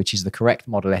base, which is the correct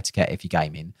model etiquette if you're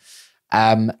gaming,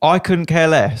 I couldn't care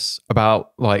less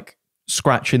about like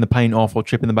scratching the paint off or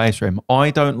chipping the base rim. I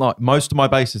don't like most of my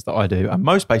bases that I do, and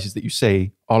most bases that you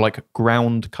see are like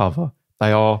ground cover.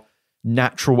 They are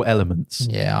natural elements.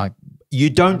 Yeah, you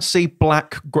don't see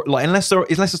black like unless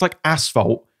it's like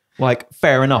asphalt. Like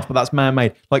fair enough, but that's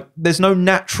man-made. Like there's no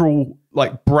natural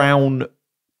like brown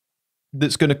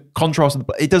that's going to contrast.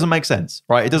 It doesn't make sense,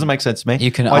 right? It doesn't make sense to me.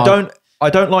 I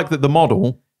don't like that the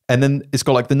model, and then it's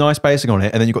got like the nice basing on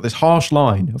it, and then you've got this harsh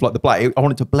line of like the black. I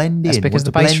want it to blend in. It's because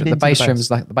the base rim's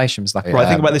like right.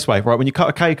 Think about it this way, right? When you cut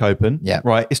a cake open,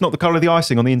 right, it's not the color of the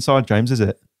icing on the inside, James, is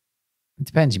it? It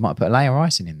depends. You might put a layer of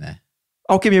icing in there.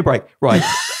 Oh, give me a break, right?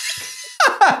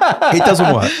 It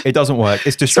doesn't work. It doesn't work.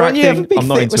 It's distracting. I'm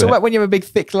not into it. When you have a big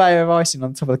thick layer of icing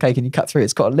on top of the cake and you cut through it,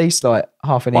 it's got at least like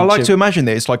half an inch. I like to imagine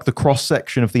that it's like the cross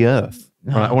section of the earth.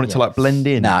 Right? I want it to like blend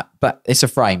in. Nah, but it's a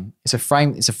frame. It's a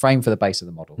frame for the base of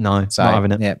the model. No, not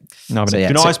having it. Yeah. Not having it.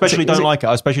 You know, I especially don't like it.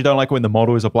 I especially don't like it when the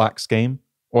model is a black scheme,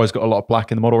 or it's got a lot of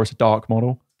black in the model, or it's a dark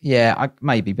model. Yeah,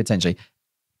 maybe potentially.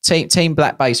 Team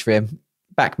black base rim.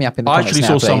 Back me up in the comments. I actually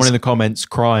saw someone in the comments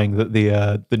crying that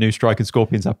the new Striker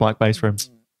Scorpions have black base rims.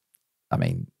 I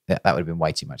mean, that would have been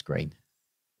way too much green.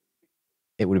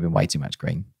 It would have been way too much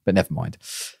green, but never mind.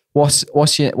 What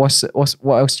else do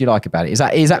you like about it? Is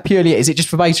that purely? Is it just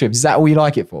for base rims? Is that all you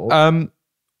like it for?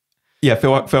 Yeah,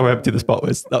 feel empty the spot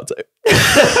was. That's it.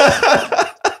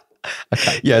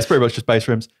 Okay. Yeah, it's pretty much just base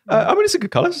rims. I mean, it's a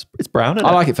good color. It's brown. Isn't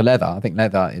I like it for leather. I think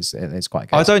leather is quite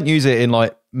good. I don't use it in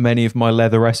like many of my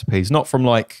leather recipes. Not from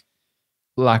like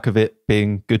lack of it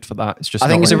being good for that. It's just. I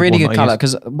think it's a really good color,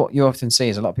 because what you often see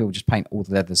is a lot of people just paint all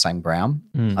the leather the same brown.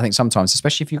 I think sometimes,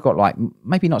 especially if you've got like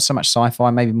maybe not so much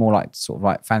sci-fi, maybe more like sort of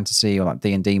like fantasy or like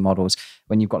D&D models,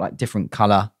 when you've got like different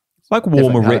color, like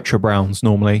warmer, richer browns.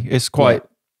 Normally, it's quite. Yeah.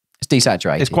 It's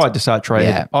desaturated. It's quite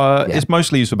desaturated. Yeah. It's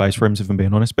mostly used for base rims, if I'm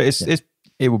being honest. But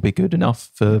it would be good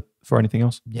enough for anything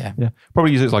else. Yeah.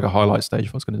 Probably use it as like a highlight stage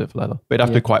if I was going to do it for leather. But it'd have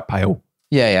to be quite pale.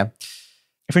 Yeah.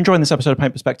 If you're enjoying this episode of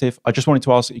Paint Perspective, I just wanted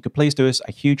to ask that you could please do us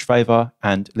a huge favor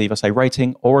and leave us a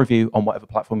rating or review on whatever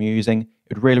platform you're using.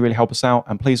 It would really, really help us out.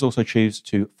 And please also choose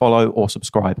to follow or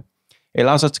subscribe. It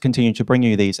allows us to continue to bring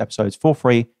you these episodes for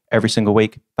free every single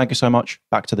week. Thank you so much.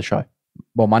 Back to the show.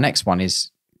 Well, my next one is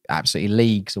absolutely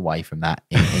leagues away from that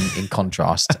in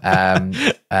contrast.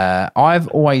 I've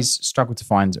always struggled to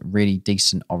find really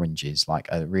decent oranges, like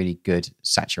a really good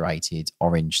saturated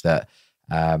orange that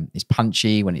is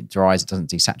punchy. When it dries, it doesn't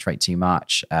desaturate too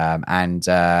much. And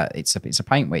it's a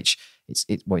paint which its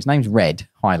name's Red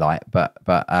Highlight, but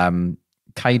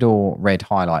Cador Red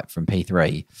Highlight from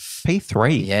P3.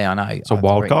 P3? Yeah, I know. It's a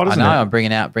wild card, isn't it? I know. I'm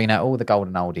bringing out all the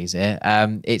golden oldies here.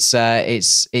 It's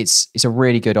a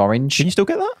really good orange. Can you still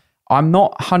get that? I'm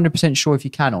not 100% sure if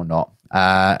you can or not.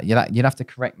 You'd have to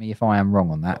correct me if I am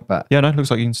wrong on that. But yeah, no, it looks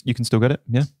like you can still get it.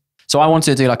 Yeah. So I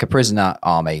wanted to do like a prisoner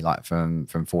army, like from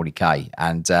 40k,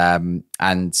 and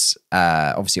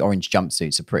obviously orange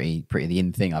jumpsuits are pretty the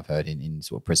in thing, I've heard in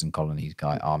sort of prison colony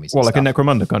armies. Well, like stuff. A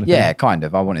Necromunda kind of thing. Yeah, kind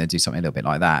of. I wanted to do something a little bit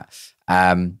like that.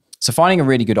 So finding a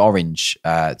really good orange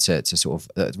to sort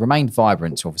of remain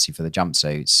vibrant, obviously for the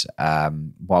jumpsuits,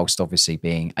 whilst obviously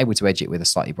being able to edge it with a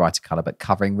slightly brighter color, but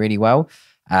covering really well.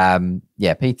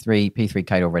 P3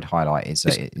 Cador Red Highlight is.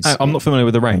 I'm not familiar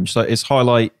with the range, so it's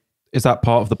highlight. Is that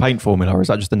part of the paint formula, or is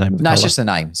that just the name of the color? No, it's just the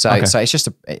name. So it's just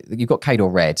you've got Cador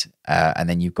Red, and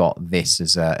then you've got this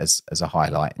as a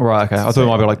highlight. Right. Okay. I thought it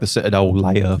might be like the Citadel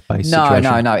layer based.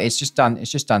 situation. No. It's just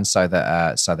done so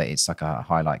that it's like a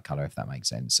highlight color, if that makes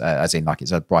sense. As in, like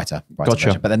it's a brighter gotcha.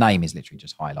 version. But the name is literally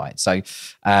just highlight. So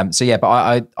yeah.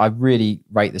 But I really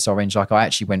rate this orange. Like I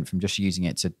actually went from just using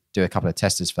it to do a couple of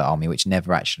testers for the army, which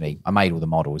never actually. I made all the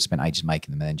models, spent ages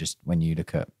making them, and then just when you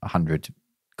look at 100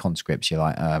 conscripts, you're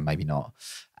like, maybe not.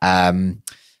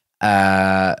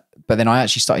 But then I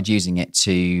actually started using it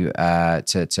to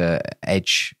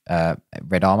edge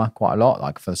red armor quite a lot,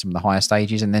 like for some of the higher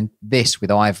stages. And then this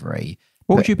with ivory.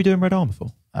 What would you be doing red armor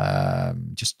for?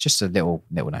 Just a little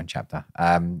known chapter.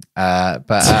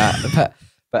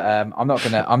 But I'm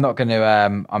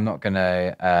not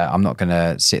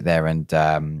gonna sit there and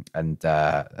bang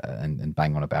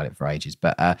on about it for ages.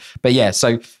 But yeah,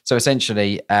 so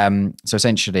essentially,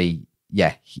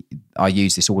 yeah, I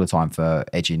use this all the time for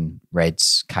edging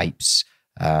reds, capes.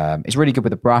 It's really good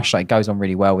with a brush. Like, it goes on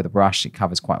really well with a brush. It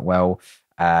covers quite well.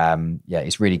 Yeah,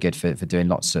 it's really good for doing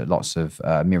lots of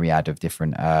myriad of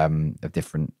different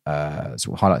sort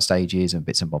of highlight stages and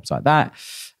bits and bobs like that.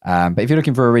 But if you're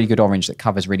looking for a really good orange that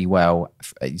covers really well,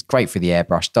 it's great for the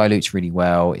airbrush, dilutes really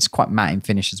well. It's quite matte in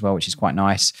finish as well, which is quite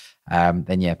nice.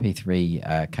 Then yeah,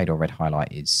 P3 Kador Red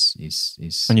Highlight is.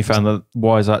 And you found that,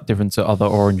 why is that different to other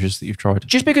oranges that you've tried?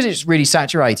 Just because it's really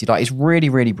saturated, like it's really,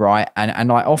 really bright, and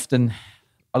like often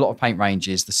a lot of paint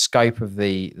ranges, the scope of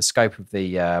the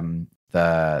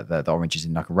oranges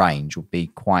in like a range will be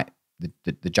quite,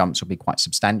 the jumps will be quite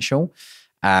substantial.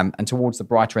 And towards the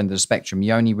brighter end of the spectrum,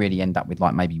 you only really end up with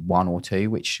like maybe one or two,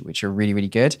 which are really, really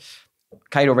good.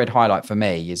 Kador Red Highlight for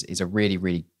me is a really,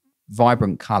 really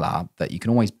vibrant color that you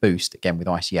can always boost again with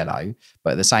ice yellow,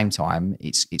 but at the same time,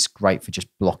 it's great for just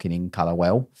blocking in color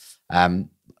well. A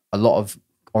lot of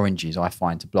oranges I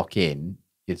find to block in,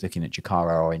 you're looking at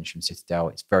Jakara orange from Citadel.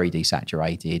 It's very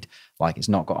desaturated. Like, it's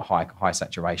not got a high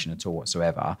saturation at all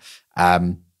whatsoever.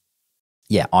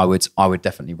 Yeah, I would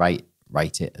definitely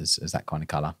rate it as that kind of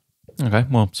color. Okay,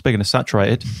 well, speaking of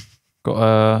saturated,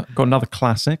 got another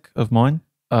classic of mine.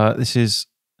 This is,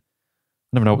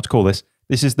 I never know what to call this.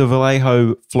 This is the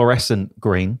Vallejo Fluorescent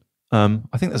Green. I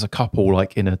think there's a couple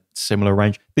like in a similar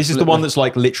range. This is the one that's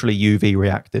like literally UV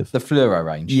reactive. The fluoro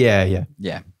range.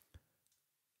 Yeah.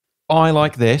 I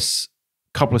like this.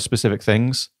 Couple of specific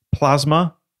things: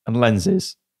 plasma and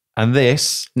lenses. And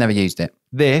this, never used it.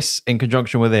 This in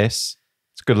conjunction with this,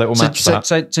 it's a good little match.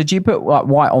 So do you put like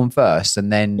white on first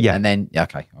and then yeah,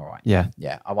 okay, all right. Yeah.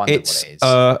 I wonder what it is.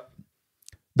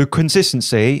 The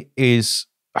consistency is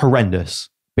horrendous.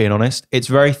 Being honest, it's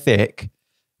very thick,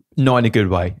 not in a good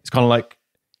way. It's kind of like,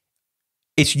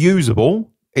 it's usable.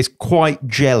 It's quite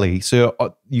jelly.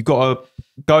 So you got to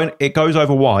go in, it goes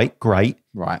over white, great.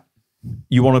 Right.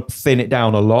 You want to thin it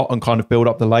down a lot and kind of build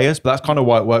up the layers, but that's kind of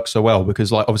why it works so well,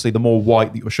 because like obviously the more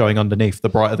white that you're showing underneath, the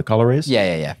brighter the color is.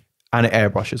 Yeah. And it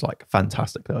airbrushes like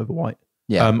fantastically over white.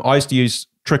 Yeah. I used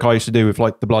to do with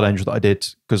like the Blood Angel that I did,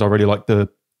 because I really like the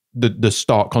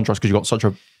stark contrast, because you got such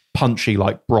a punchy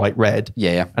like bright red,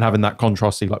 yeah, and having that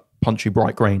contrasty like punchy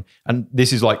bright green, and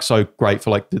this is like so great for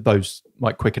like those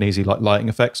like quick and easy like lighting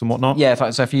effects and whatnot. Yeah,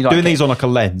 so if you like doing these on like a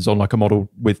lens on like a model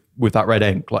with that red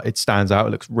ink, like it stands out.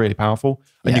 It looks really powerful,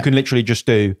 and you can literally just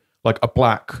do like a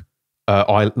black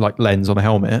eye like lens on a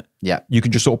helmet. Yeah, you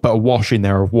can just sort of put a wash in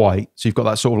there of white, so you've got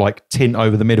that sort of like tint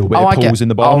over the middle, but it pulls in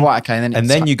the bottom. Oh right, okay, and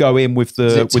then you go in with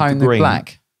the green,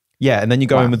 black. Yeah, and then you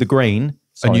go in with the green.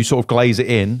 Sorry. And you sort of glaze it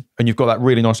in, and you've got that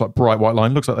really nice, like bright white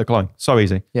line. Looks like they're glowing. So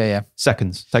easy. Yeah.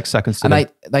 Seconds. Takes seconds to do.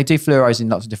 And they do fluoros in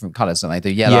lots of different colours, don't they?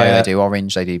 They do yellow, they do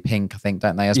orange, they do pink, I think,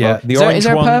 don't they, as well? The orange is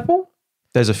there one, purple?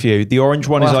 There's a few. The orange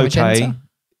one is okay. Magenta?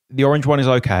 The orange one is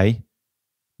okay.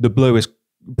 The blue is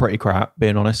pretty crap,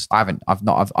 being honest.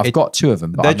 I've got two of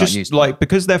them, but they're I've just not used like,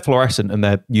 because they're fluorescent and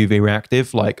they're UV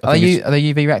reactive. Like, are they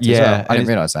UV reactive as well? I didn't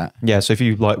realise that. Yeah, so if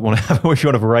you like want to have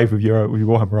a rave with your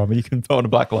Warhammer armor, you can put on a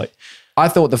black light. I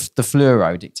thought the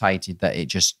fluoro dictated that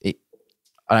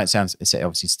I know it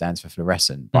obviously stands for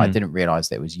fluorescent, but I didn't realise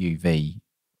that it was UV.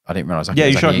 I didn't realise. Yeah,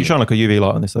 you shine like a UV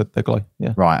light on this. They glow.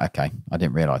 Yeah. Right. Okay. I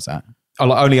didn't realise that.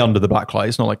 Like only under the black light.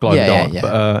 It's not like glowing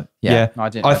dark. Yeah.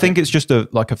 But I think it's just a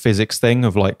physics thing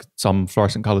of like some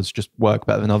fluorescent colors just work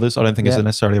better than others. I don't think it's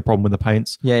necessarily a problem with the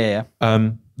paints. Yeah.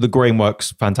 The green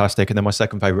works fantastic, and then my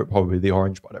second favorite probably the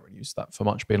orange, but I don't really use that for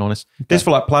much, being honest. Okay. This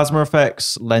for like plasma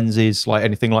effects, lenses, like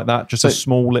anything like that. Just a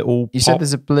small little. You said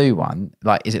there's a blue one.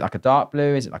 Like, is it like a dark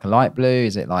blue? Is it like a light blue?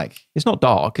 Is it like? It's not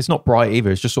dark. It's not bright either.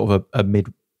 It's just sort of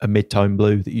a mid-tone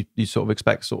blue that you sort of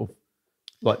expect, sort of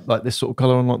like this sort of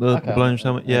color on like the Blood Angel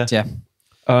helmet. Yeah.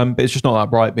 But it's just not that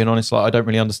bright, being honest. Like, I don't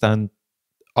really understand.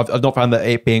 I've not found that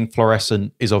it being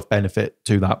fluorescent is of benefit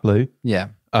to that blue. Yeah.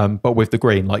 But with the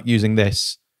green, like using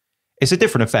this, it's a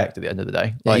different effect at the end of the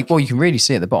day. Like, you can really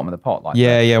see at the bottom of the pot. Like,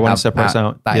 when it separates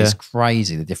out. That is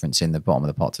crazy, the difference in the bottom of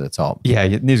the pot to the top. Yeah,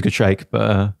 it needs a good shake,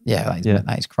 but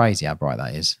that is crazy how bright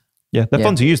that is. Yeah, they're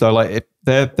fun to use though. Like,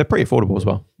 they're pretty affordable as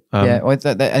well.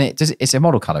 It's a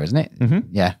model color, isn't it? Mm-hmm.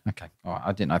 Yeah. Okay. All right.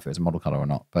 I didn't know if it was a model color or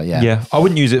not, but yeah. Yeah, I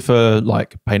wouldn't use it for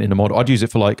like painting a model. I'd use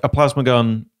it for like a plasma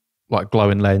gun like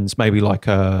glowing lens, maybe like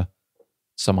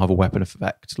some other weapon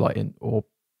effect, like or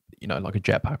like a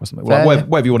jetpack or something. Fair,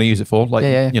 whatever you want to use it for, like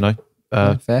fair.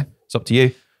 it's up to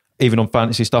you. Even on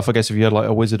fantasy stuff, I guess if you had like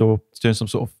a wizard or doing some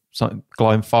sort of something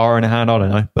glowing fire in a hand, I don't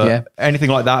know, but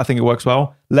anything like that, I think it works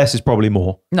well. Less is probably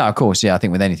more. No, of course, I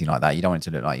think with anything like that, you don't want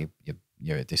it to look like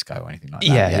you're at disco or anything like that.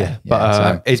 Yeah.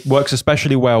 But it works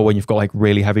especially well when you've got like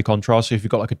really heavy contrast. So if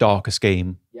you've got like a darker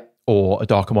scheme or a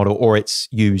darker model, or it's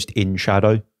used in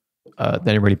shadow,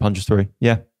 then it really punches through.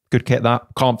 Yeah, good kit that.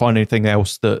 Can't find anything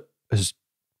else that has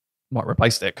like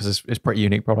replaced it because it's pretty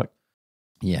unique product.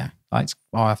 Yeah,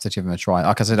 I'll have to give them a try.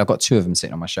 Like I said, I've got 2 of them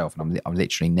sitting on my shelf, and I've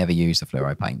literally never used the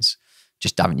fluoro paints.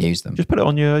 Just haven't used them. Just put it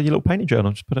on your little painting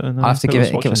journal. Just put it in. I'll have to give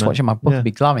it a swatch in my book. It'll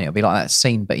be glowing. It'll be like that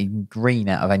scene, but in green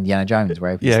out of Indiana Jones,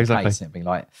 where it's exactly. Pace, it'll be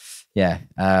like,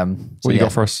 What you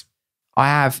got for us? I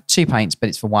have 2 paints, but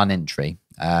it's for 1 entry.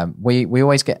 We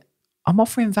always get. I'm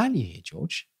offering value here,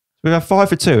 George. We have 5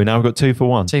 for 2, and now we've got 2 for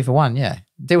 1. 2 for 1, yeah.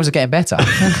 Deals are getting better.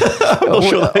 Or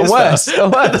worse.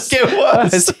 Get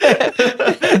worse.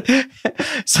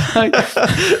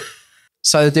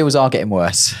 So the deals are getting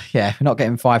worse. Yeah, we're not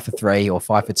getting 5 for 3 or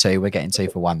 5 for 2. We're getting 2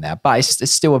 for 1 now. But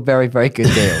it's still a very, very good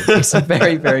deal. It's a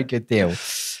very, very good deal.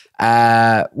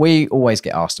 We always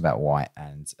get asked about white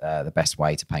and the best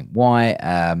way to paint white.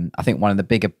 I think one of the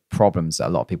bigger problems that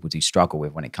a lot of people do struggle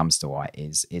with when it comes to white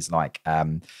is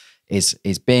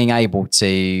being able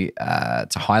to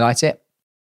highlight it.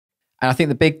 And I think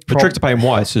the trick to paint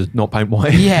white is to not paint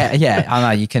white. yeah, I know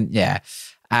you can. Yeah,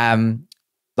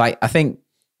 like I think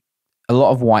a lot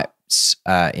of whites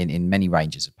in many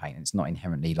ranges of paint, and it's not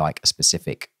inherently like a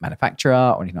specific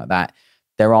manufacturer or anything like that.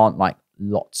 There aren't like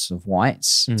lots of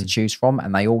whites to choose from,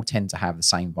 and they all tend to have the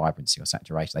same vibrancy or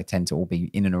saturation. They tend to all be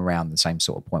in and around the same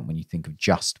sort of point when you think of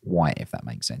just white, if that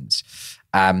makes sense.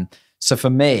 So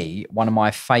for me, one of my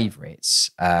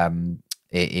favorites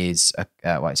it's a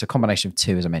combination of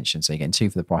 2, as I mentioned. So you're getting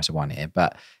 2 for the price of 1 here.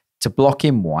 But to block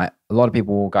in white, a lot of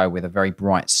people will go with a very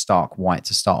bright, stark white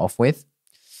to start off with.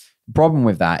 The problem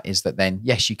with that is that then,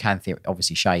 yes, you can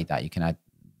obviously shade that. You can add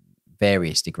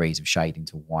various degrees of shading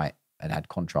to white and add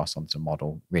contrast onto the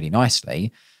model really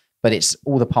nicely. But it's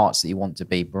all the parts that you want to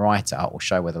be brighter or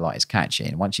show where the light is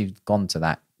catching. Once you've gone to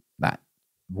that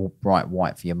bright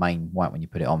white for your main white when you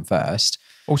put it on first.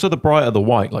 Also, the brighter the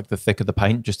white, like the thicker the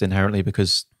paint, just inherently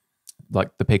because like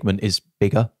the pigment is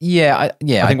bigger. I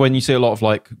think when you see a lot of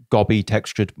like gobby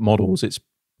textured models, it's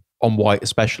on white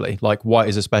especially. Like white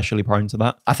is especially prone to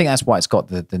that. I think that's why it's got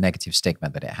the negative stigma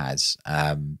that it has.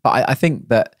 But I think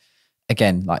that,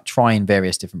 again, like trying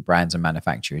various different brands and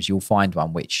manufacturers, you'll find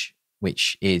one which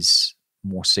is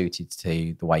more suited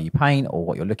to the way you paint or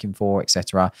what you're looking for,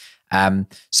 etc.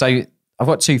 So I've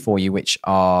got 2 for you, which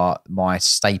are my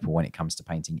staple when it comes to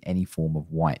painting any form of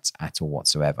white at all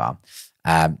whatsoever.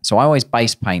 So I always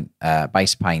base paint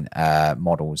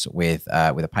models with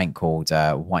a paint called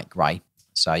white grey.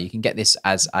 So you can get this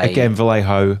as again,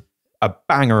 Vallejo, a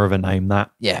banger of a name. That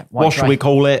what should we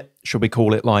call it? Should we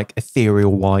call it like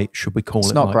ethereal white? Should we call it?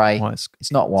 It's not like grey.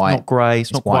 It's not white. It's not grey.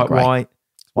 It's not quite white.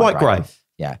 White grey.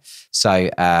 Yeah.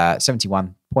 So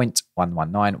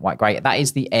 71.119 white grey. That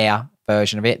is the air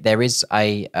version of it. There is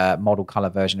a model color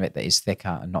version of it that is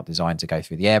thicker and not designed to go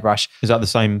through the airbrush. Is that the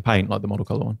same paint like the model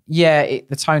color one? Yeah,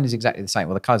 the tone is exactly the same.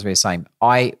 Well, the colors are the same.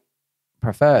 I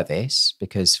prefer this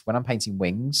because when I'm painting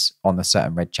wings on the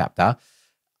certain red chapter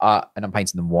and I'm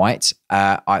painting them white,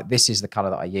 this is the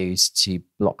color that I use to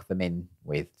block them in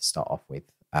with to start off with.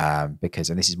 And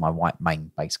this is my white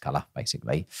main base color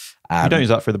basically. You don't use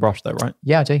that through the brush though, right?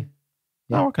 Yeah, I do.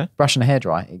 Yeah. Oh, okay. Brush and a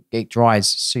hairdryer. It dries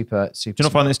super. Do you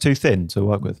not find this too thin to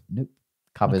work with? Nope.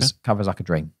 Covers like a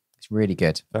dream. It's really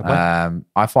good.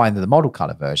 I find that the model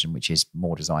color version, which is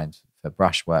more designed for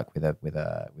brush work with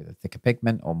a thicker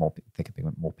pigment or more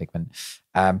pigment.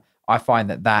 I find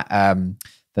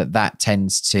that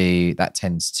tends to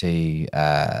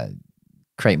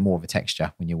create more of a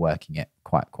texture when you're working it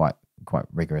quite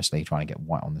rigorously, trying to get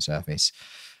white on the surface.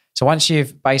 So once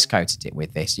you've base coated it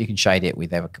with this, you can shade it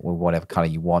with whatever color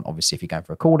you want. Obviously, if you're going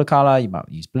for a cooler color, you might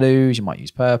use blues, you might use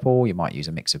purple, you might use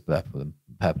a mix of purple and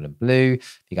blue.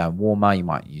 If you're going warmer, you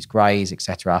might use grays,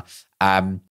 etc.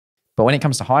 But when it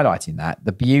comes to highlighting that,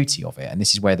 the beauty of it, and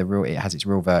this is where it has its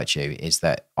real virtue, is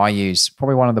that I use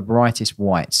probably one of the brightest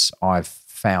whites I've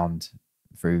found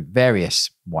through various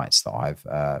whites that I've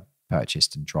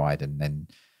purchased and tried and then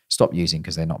stopped using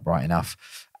because they're not bright enough.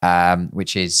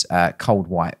 Which is cold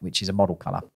white, which is a model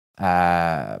color.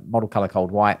 Model color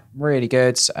cold white, really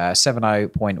good.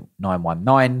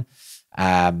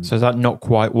 70.919. So is that not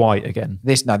quite white again?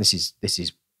 This is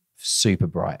super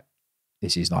bright.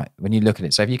 this is like, when you look at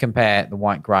it, so if you compare the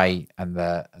white grey and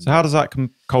the... So how does that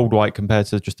cold white compare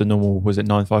to just the normal, was it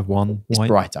 951 white? It's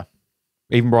brighter.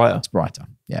 Even brighter? It's brighter,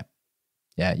 yeah.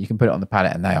 Yeah, you can put it on the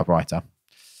palette and they are brighter.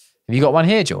 Have you got one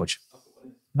here, George?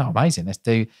 No, amazing. Let's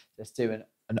do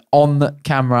an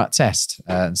on-camera test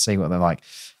and see what they're like.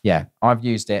 Yeah, I've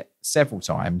used it several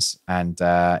times and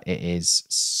it is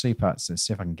super. So let's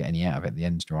see if I can get any out of it. The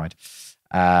end's dried.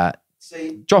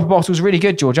 Dropper bottles are really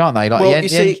good, George, aren't they? Like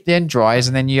the end dries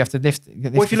and then you have to lift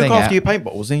well, if you look after your paint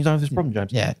bottles, then you don't have this problem,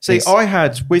 James. Yeah. See, I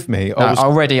had with me...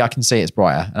 already I can see it's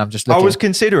brighter and I'm just looking. I was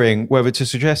considering whether to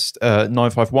suggest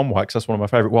 951 white because that's one of my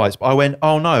favourite whites, but I went,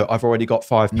 oh no, I've already got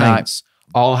 5 paints.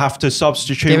 No. I'll have to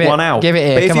substitute one out. Give it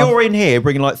here. But if you're in here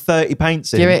bringing like 30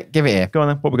 paints in... Give it here. Go on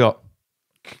then, what we got?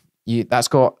 You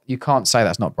can't say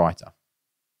that's not brighter.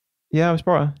 Yeah, it's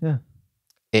brighter, yeah.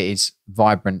 It is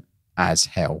vibrant as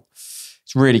hell.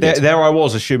 It's really good. There I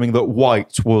was assuming that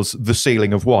white was the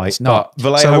ceiling of white, but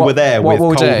Vallejo were there with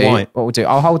cold white. What we'll do,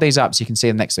 I'll hold these up so you can see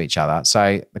them next to each other.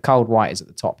 So the cold white is at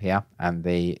the top here, and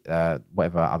the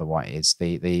whatever other white is,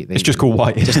 it's just called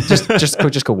white.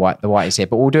 just called white. The white is here,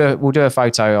 but we'll do a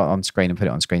photo on screen and put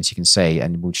it on screen so you can see,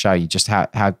 and we'll show you just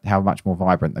how much more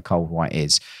vibrant the cold white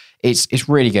is. It's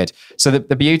really good. So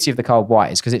the beauty of the cold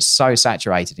white is because it's so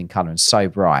saturated in color and so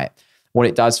bright. What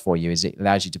it does for you is it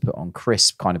allows you to put on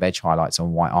crisp kind of edge highlights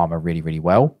on white armor really, really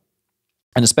well.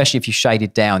 And especially if you've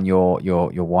shaded down your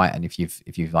white and if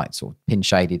you've like sort of pin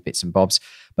shaded bits and bobs,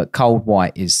 but cold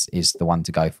white is the one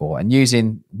to go for. And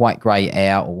using white grey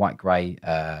air or white grey,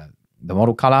 the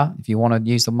model color, if you want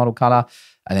to use the model color,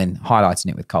 and then highlighting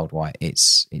it with cold white,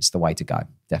 it's the way to go.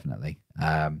 Definitely.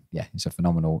 Yeah, it's a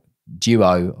phenomenal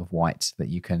duo of white that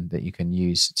you can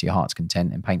use to your heart's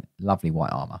content and paint lovely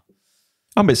white armor.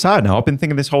 I'm a bit sad now. I've been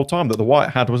thinking this whole time that the white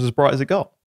had was as bright as it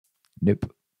got.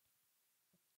 Nope.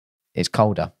 It's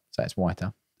colder, so it's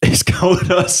whiter. It's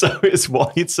colder, so it's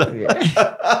whiter.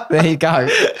 Yeah. There you go.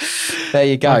 There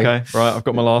you go. Okay, right. I've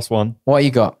got my last one. What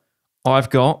you got? I've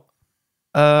got,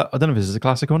 I don't know if this is a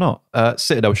classic or not,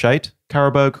 Citadel Shade,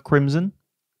 Carroburg Crimson.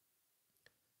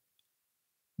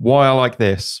 Why I like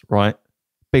this, right?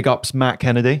 Big ups Matt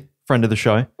Kennedy, friend of the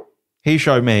show. He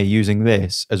showed me using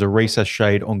this as a recessed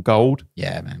shade on gold.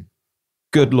 Yeah, man.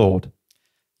 Good Lord.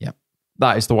 Yeah.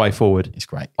 That is the way forward. It's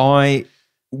great. I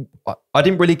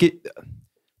didn't really get...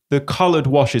 The coloured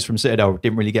washes from Citadel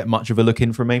didn't really get much of a look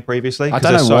in from me previously. I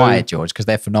don't know why, George, because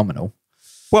they're phenomenal.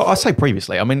 Well, I say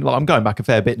previously. I mean, like, I'm going back a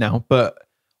fair bit now, but...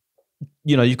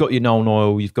 You know, you've got your Nuln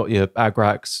Oil, you've got your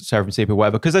Agrax, Seraphim Sepia,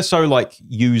 whatever, because they're so, like,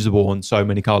 usable in so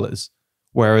many colours.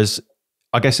 Whereas...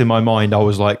 I guess in my mind, I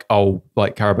was like, oh,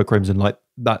 like Carroburg Crimson, like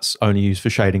that's only used for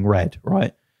shading red,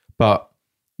 right? But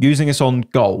using this on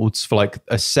golds for like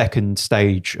a second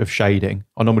stage of shading,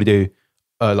 I normally do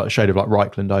like a shade of like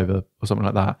Reichland over or something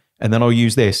like that. And then I'll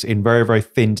use this in very, very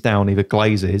thinned down either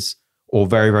glazes or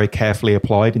very, very carefully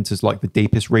applied into like the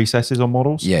deepest recesses on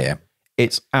models. Yeah.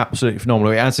 It's absolutely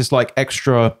phenomenal. It adds this like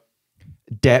extra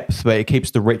depth, but it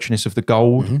keeps the richness of the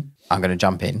gold. Mm-hmm. I'm going to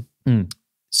jump in.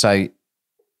 So...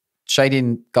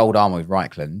 shading gold armor with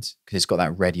Reichland, because it's got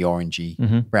that reddy orangey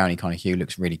browny kind of hue,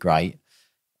 looks really great.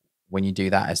 When you do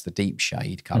that as the deep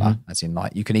shade color, as in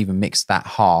like you can even mix that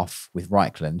half with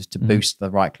Reichland to boost the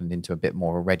Reichland into a bit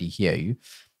more of a reddy hue,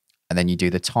 and then you do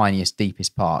the tiniest,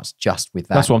 deepest parts just with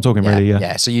that. That's what I'm talking really.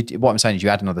 Yeah. So what I'm saying is you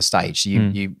add another stage. So you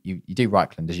do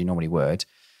Reichland as you normally would.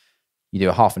 You do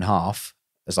a half and half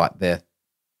as like the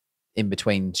in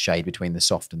between shade between the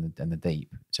soft and the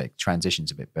deep, so it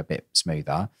transitions a bit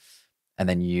smoother. And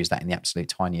then you use that in the absolute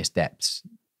tiniest depths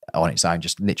on its own,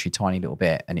 just literally tiny little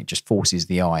bit, and it just forces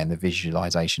the eye and the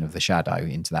visualization of the shadow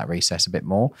into that recess a bit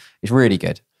more. It's really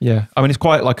good. Yeah, I mean it's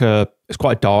quite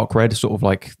a dark red, sort of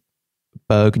like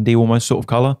burgundy almost sort of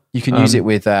color. You can use it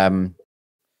with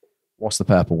what's the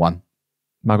purple one?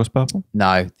 Magos purple?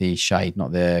 No, the shade,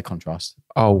 not the contrast.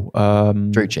 Oh,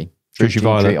 Drucci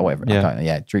Violet or whatever.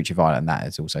 Yeah, Drucci Violet, and that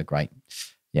is also great.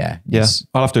 Yeah.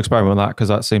 I'll have to experiment with that because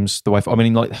that seems the way. I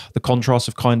mean, like the contrast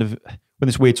of kind of with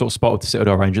this weird sort of spot of the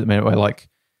Citadel range at the minute where like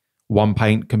one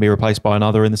paint can be replaced by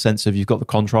another in the sense of you've got the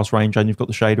contrast range and you've got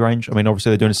the shade range. I mean,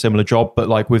 obviously they're doing a similar job, but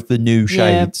like with the new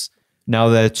shades, now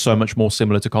they're so much more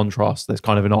similar to contrast. There's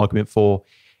kind of an argument for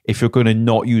if you're going to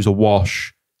not use a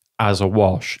wash as a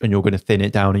wash and you're going to thin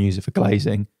it down and use it for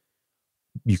glazing,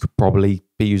 you could probably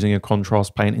be using a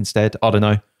contrast paint instead. I don't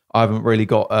know. I haven't really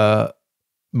got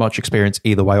much experience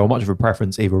either way or much of a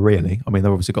preference either really. I mean,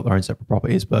 they've obviously got their own separate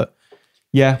properties, but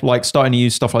yeah, like starting to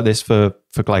use stuff like this for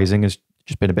glazing has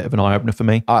just been a bit of an eye-opener for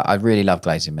me. I really love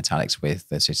glazing metallics with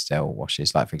the Citadel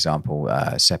washes, like for example,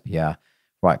 Sepia,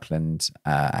 Reichland,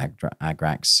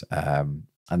 Agrax.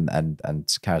 and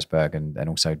Carlsberg and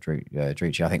also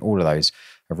Drucci. I think all of those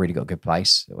have really got a good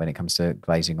place when it comes to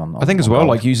glazing on. I think as well,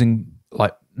 like using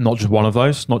like not just one of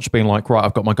those, not just being like, right,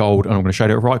 I've got my gold and I'm going to shade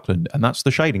it with Reichland, and that's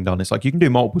the shading done. It's like you can do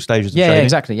multiple stages of shading. Yeah,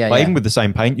 exactly. Yeah, like even with the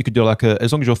same paint, you could do like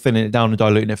as long as you're thinning it down and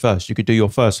diluting it first, you could do your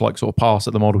first like sort of pass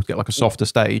at the model to get like a softer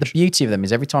stage. The beauty of them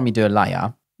is every time you do a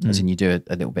layer, as in you do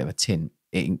a little bit of a tint,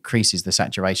 it increases the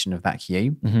saturation of that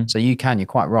hue. So you're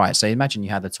quite right. So imagine you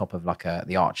had the top of like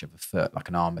the arch of a foot, like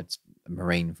an armored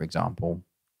marine, for example,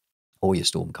 or your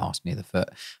stormcast near the foot,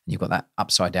 and you've got that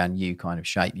upside down U kind of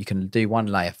shape. You can do one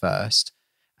layer first,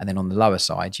 and then on the lower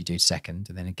side, you do second,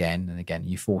 and then again and again.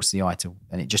 You force the eye to,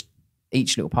 and it just,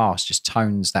 each little pass just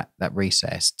tones that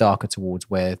recess darker towards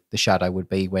where the shadow would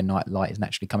be, where night light is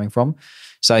naturally coming from.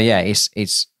 So yeah,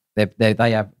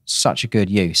 they have such a good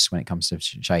use when it comes to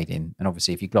shading. And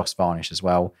obviously if you gloss varnish as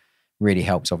well, really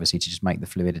helps obviously to just make the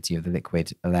fluidity of the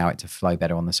liquid, allow it to flow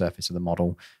better on the surface of the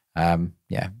model.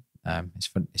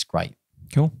 It's great.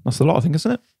 Cool. That's a lot, I think,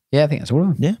 isn't it? Yeah, I think that's all of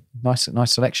them. Yeah. Nice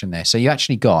selection there. So you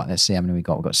actually got, let's see how many we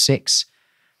got. We've got 6,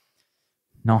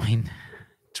 9,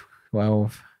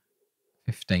 12,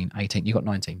 15, 18. You got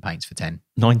 19 paints for 10.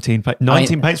 19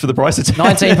 paints for the price of 10.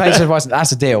 19 paints for the price.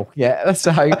 That's a deal. Yeah.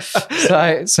 So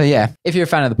yeah. If you're a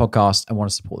fan of the podcast and want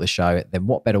to support the show, then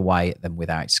what better way than with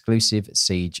our exclusive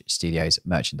Siege Studios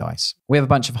merchandise? We have a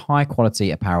bunch of high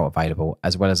quality apparel available,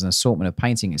 as well as an assortment of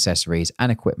painting accessories and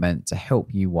equipment to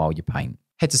help you while you paint.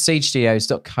 Head to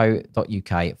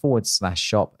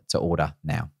siegestudios.co.uk/shop to order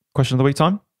now. Question of the week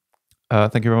time.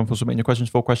 Thank you everyone for submitting your questions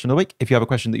for question of the week. If you have a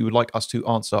question that you would like us to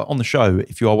answer on the show,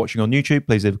 if you are watching on YouTube,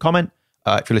 please leave a comment.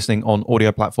 If you're listening on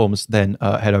audio platforms, then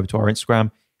head over to our Instagram,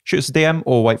 shoot us a DM,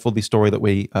 or wait for the story that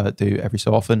we do every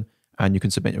so often, and you can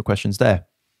submit your questions there.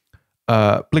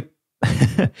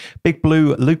 Big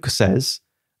Blue Luke says,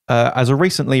 as a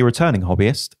recently returning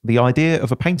hobbyist, the idea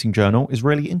of a painting journal is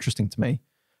really interesting to me.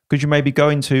 Could you maybe go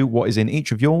into what is in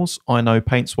each of yours? I know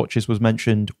paint swatches was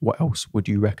mentioned. What else would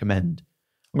you recommend?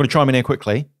 I'm going to chime in here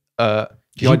quickly. You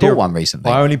bought one recently?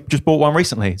 I only just bought one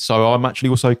recently, so I'm actually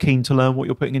also keen to learn what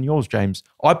you're putting in yours, James.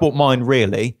 I bought mine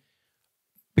really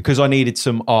because I needed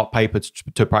some art paper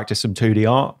to practice some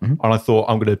 2D art, and I thought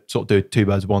I'm going to sort of do 2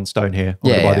 birds with one stone here. I'm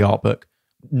going to buy the art book,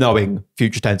 knowing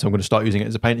future tense I'm going to start using it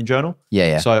as a painting journal.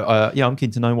 Yeah. So I'm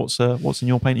keen to know what's in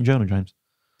your painting journal, James.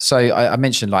 So I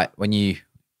mentioned like the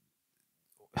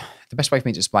best way for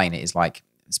me to explain it is like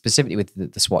specifically with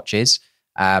the swatches.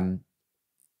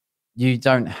 You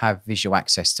don't have visual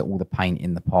access to all the paint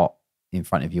in the pot in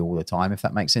front of you all the time, if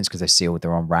that makes sense, because they're sealed,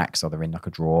 they're on racks, or they're in like a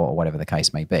drawer, or whatever the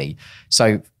case may be.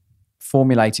 So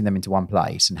formulating them into one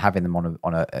place and having them on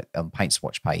paint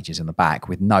swatch pages in the back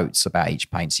with notes about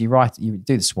each paint. So you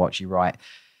do the swatch, you write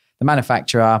the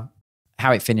manufacturer,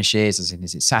 how it finishes, as in,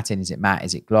 is it satin, is it matte,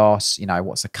 is it gloss,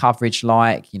 what's the coverage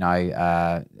like,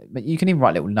 but you can even write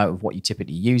a little note of what you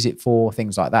typically use it for,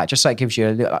 things like that, just so it gives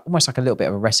you almost like a little bit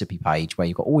of a recipe page where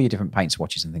you've got all your different paint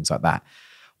swatches and things like that.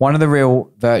 One of the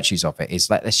real virtues of it is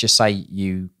that, let's just say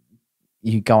you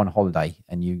go on holiday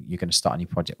and you're going to start a new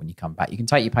project. When you come back, you can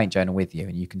take your paint journal with you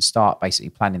and you can start basically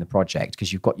planning the project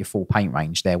because you've got your full paint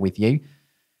range there with you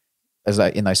as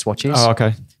in those swatches. Oh,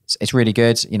 okay. It's really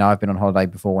good. I've been on holiday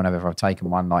before whenever I've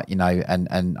taken one,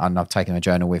 and I've taken a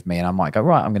journal with me and I might go,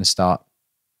 right, I'm going to start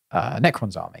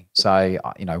Necron's army. So,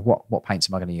 what paints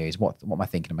am I going to use? What am I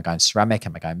thinking? Am I going ceramic?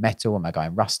 Am I going metal? Am I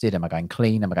going rusted? Am I going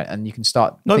clean? And you can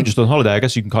start. Not just on holiday. I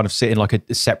guess you can kind of sit in like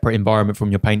a separate environment from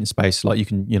your painting space. Like you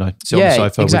can, sit on the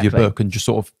sofa with your book and just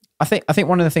sort of. I think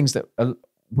one of the things that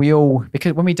we all,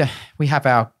 because when we have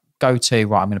our go-to,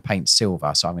 right, I'm going to paint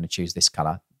silver, so I'm going to choose this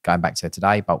color. Going back to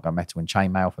today, bulk gunmetal and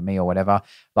chainmail for me or whatever.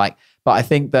 But I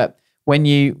think that when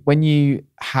you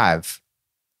have,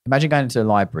 imagine going into the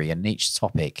library and each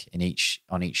topic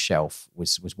on each shelf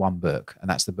was one book, and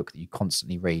that's the book that you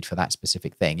constantly read for that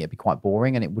specific thing. It'd be quite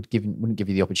boring, and it wouldn't give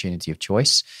you the opportunity of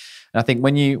choice. And I think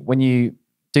when you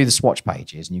do the swatch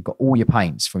pages and you've got all your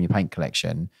paints from your paint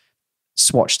collection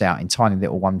swatched out in tiny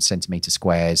little 1 centimeter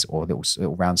squares or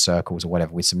little round circles or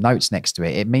whatever with some notes next to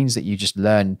it, it means that you just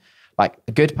learn. Like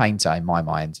a good painter, in my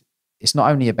mind, it's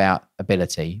not only about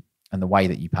ability and the way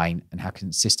that you paint and how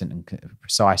consistent and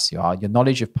precise you are. Your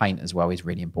knowledge of paint as well is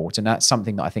really important. That's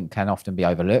something that I think can often be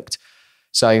overlooked.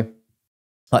 So,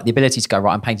 like the ability to go,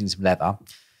 right, I'm painting some leather.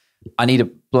 I'm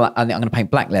going to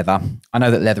paint black leather. I know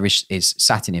that leather is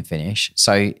satin in finish.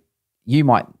 So you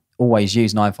might always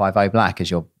use 950 black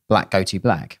as your black go-to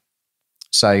black.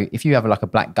 So if you have like a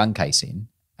black gun casing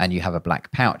and you have a black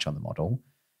pouch on the model,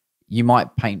 you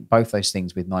might paint both those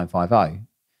things with 950,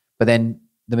 but then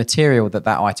the material that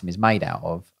item is made out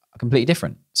of are completely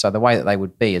different. So the way that they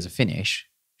would be as a finish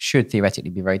should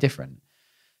theoretically be very different.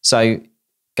 So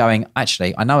going,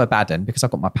 actually, I know Abaddon because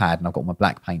I've got my pad and I've got my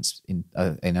black paints in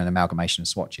an amalgamation of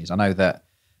swatches. I know that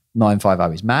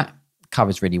 950 is matte,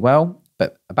 covers really well,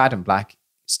 but Abaddon black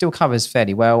still covers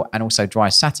fairly well and also dry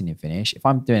satin in finish. If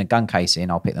I'm doing a gun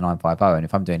casing, I'll pick the 950, and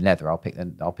if I'm doing leather, I'll pick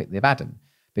the Abaddon,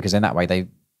 because in that way the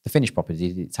finish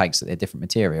property dictates that they're different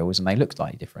materials and they look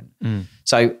slightly different.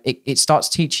 So it starts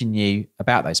teaching you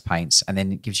about those paints, and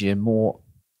then it gives you a more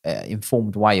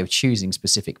informed way of choosing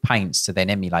specific paints to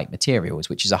then emulate materials,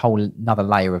 which is a whole another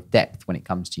layer of depth when it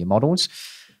comes to your models.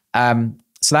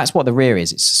 So that's what the rear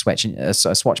is. It's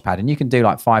a swatch pad, and you can do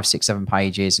like 5, 6, 7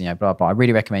 pages, and blah, blah. I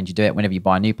really recommend you do it whenever you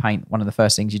buy a new paint. One of the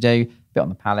first things you do, bit on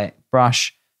the palette,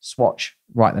 brush, swatch,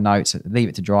 write the notes, leave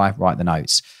it to dry, write the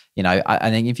notes.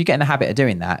 And then if you get in the habit of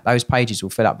doing that, those pages will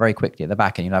fill up very quickly at the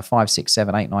back, and you'll have 5, 6,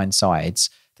 7, 8, 9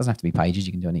 sides. It doesn't have to be pages.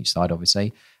 You can do on each side,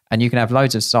 obviously. And you can have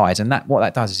loads of sides. And what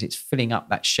that does is it's filling up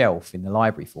that shelf in the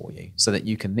library for you, so that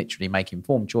you can literally make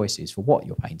informed choices for what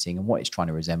you're painting and what it's trying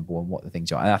to resemble and what the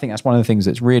things are. And I think that's one of the things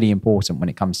that's really important when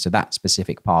it comes to that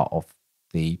specific part of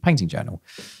the painting journal.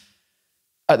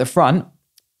 At the front,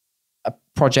 a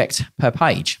project per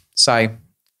page. So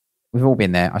we've all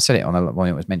been there. I said it when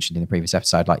it was mentioned in the previous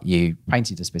episode, like you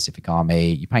painted a specific army,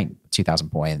 you paint 2,000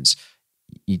 points,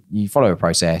 you follow a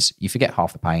process, you forget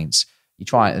half the paints, you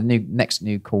try next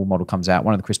new cool model comes out,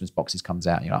 one of the Christmas boxes comes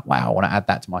out, and you're like, wow, I want to add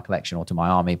that to my collection or to my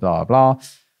army, blah, blah, blah.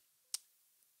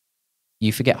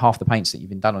 You forget half the paints that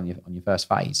you've been done on your first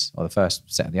phase or the first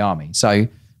set of the army. So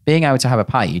being able to have a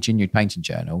page in your painting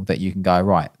journal that you can go,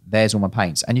 right, there's all my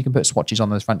paints, and you can put swatches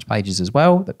on those front pages as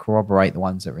well that corroborate the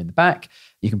ones that are in the back.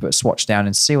 You can put a swatch down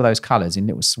and see all those colours in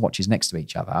little swatches next to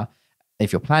each other.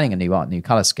 If you're planning a new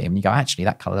colour scheme and you go, actually,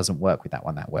 that colour doesn't work with that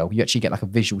one that well, you actually get like a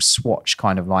visual swatch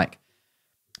kind of like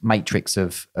matrix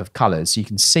of colours. So you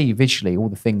can see visually all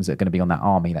the things that are going to be on that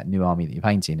army, that new army that you're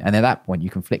painting. And at that point, you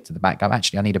can flick to the back, go,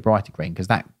 actually, I need a brighter green because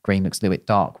that green looks a little bit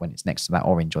dark when it's next to that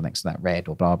orange or next to that red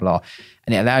or blah, blah.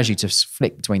 And it allows you to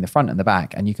flick between the front and the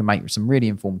back, and you can make some really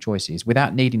informed choices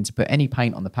without needing to put any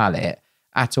paint on the palette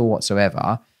at all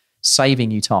whatsoever, saving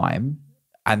you time.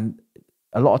 And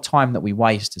a lot of time that we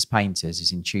waste as painters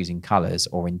is in choosing colours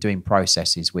or in doing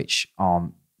processes which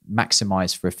aren't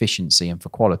maximised for efficiency and for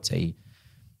quality.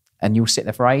 And you'll sit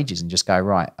there for ages and just go,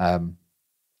 right, I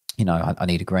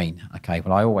need a green. Okay,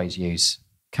 well, I always use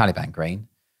Caliban green,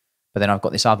 but then I've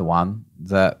got this other one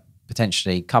that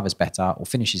potentially covers better or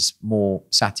finishes more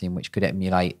satin, which could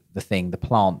emulate the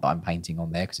plant that I'm painting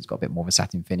on there because it's got a bit more of a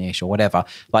satin finish or whatever.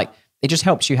 Like, it just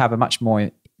helps you have a much more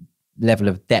level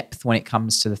of depth when it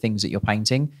comes to the things that you're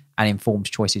painting and informed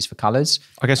choices for colours.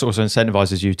 I guess it also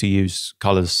incentivizes you to use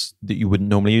colours that you wouldn't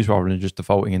normally use rather than just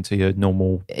defaulting into your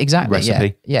normal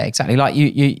recipe. Yeah, exactly. Like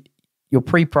your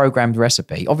pre-programmed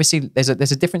recipe. Obviously, there's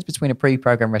a difference between a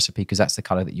pre-programmed recipe because that's the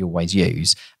colour that you always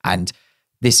use, and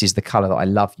this is the colour that I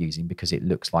love using because it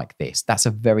looks like this.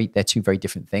 They're two very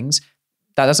different things.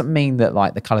 That doesn't mean that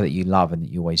like the colour that you love and that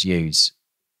you always use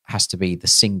has to be the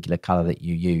singular color that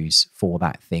you use for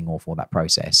that thing or for that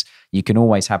process. You can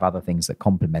always have other things that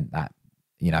complement that,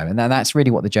 and that's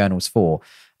really what the journal's for.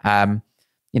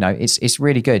 It's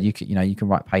really good. You can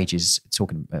write pages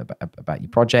talking about your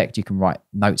project. You can write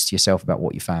notes to yourself about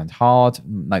what you found hard,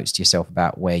 notes to yourself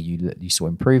about where you saw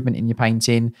improvement in your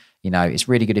painting. It's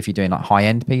really good if you're doing like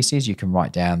high-end pieces. You can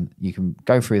write down, you can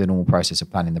go through the normal process of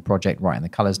planning the project, writing the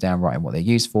colors down, writing what they're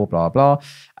used for, blah, blah.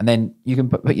 And then you can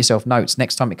put yourself notes.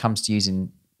 Next time it comes to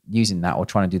using that or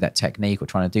trying to do that technique or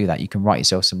trying to do that, you can write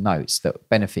yourself some notes that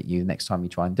benefit you the next time you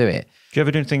try and do it. Do you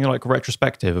ever do anything like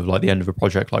retrospective of like the end of a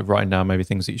project, like writing down maybe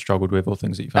things that you struggled with or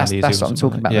things that you found easy? That's what I'm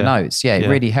talking about, the notes. Yeah, it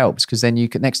really helps because then you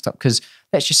can next time, because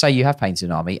let's just say you have painted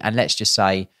an army and let's just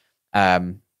say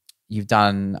you've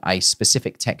done a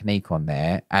specific technique on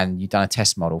there and you've done a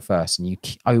test model first and you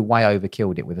way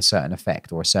overkilled it with a certain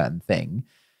effect or a certain thing.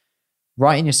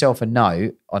 Writing yourself a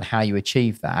note on how you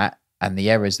achieve that and the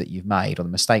errors that you've made or the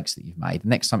mistakes that you've made, the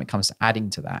next time it comes to adding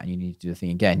to that and you need to do the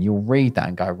thing again, you'll read that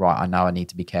and go, right, I know I need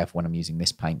to be careful when I'm using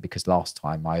this paint because last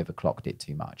time I overclocked it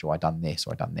too much or I done this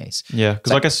or I done this. Yeah,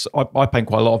 because I guess I paint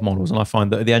quite a lot of models and I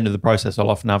find that at the end of the process, I'll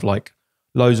often have like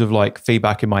loads of like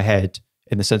feedback in my head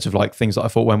in the sense of like things that I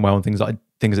thought went well and things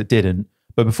that didn't.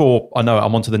 But before I know it,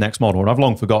 I'm on to the next model and I've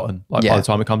long forgotten by the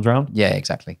time it comes around. Yeah,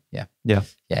 exactly. Yeah.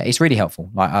 It's really helpful.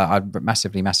 Like I'd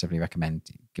massively recommend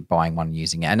buying one and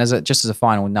using it. And just as a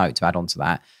final note to add on to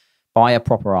that, buy a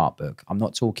proper art book. I'm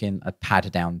not talking a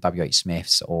padded down WH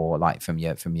Smith's or like from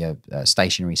your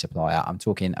stationery supplier. I'm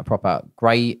talking a proper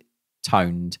grey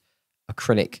toned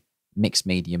acrylic mixed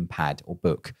medium pad or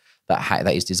book.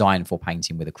 that is designed for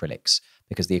painting with acrylics,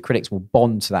 because the acrylics will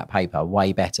bond to that paper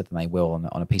way better than they will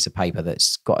on a piece of paper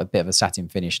that's got a bit of a satin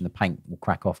finish, and the paint will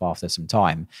crack off after some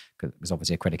time, because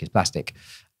obviously acrylic is plastic.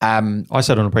 I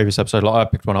said on a previous episode, like I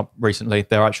picked one up recently.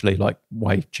 They're actually like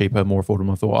way cheaper, more affordable than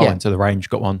I thought. I went to the range,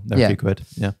 got one. They're a few quid.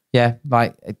 Yeah.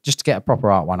 Like just to get a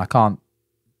proper art one, I can't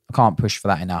push for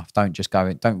that enough. Don't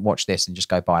watch this and just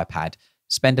go buy a pad.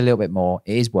 Spend a little bit more.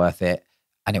 It is worth it,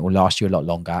 and it will last you a lot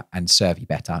longer and serve you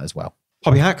better as well.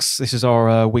 Hobby Hacks. This is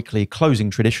our weekly closing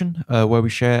tradition where we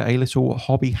share a little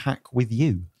hobby hack with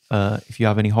you. If you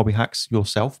have any hobby hacks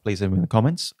yourself, please leave them in the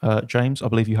comments. James, I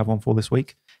believe you have one for this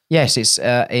week. Yes, it's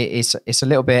a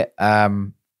little bit.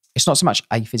 It's not so much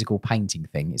a physical painting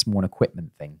thing; it's more an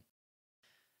equipment thing.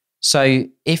 So,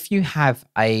 if you have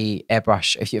a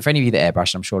airbrush, if any of you that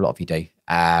airbrush, I'm sure a lot of you do.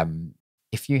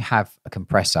 If you have a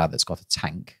compressor that's got a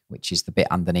tank, which is the bit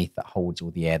underneath that holds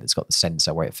all the air, that's got the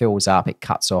sensor where it fills up, it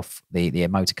cuts off, the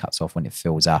motor cuts off when it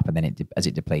fills up, and then as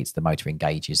it depletes, the motor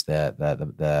engages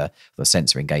the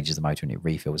sensor engages the motor, and it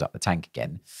refills up the tank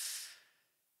again.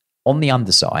 On the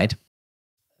underside,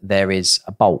 there is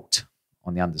a bolt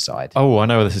on the underside. Oh, I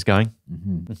know where this is going.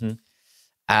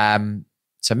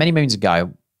 So many moons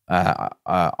ago,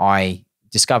 I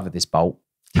discovered this bolt.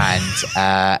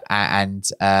 And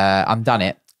undone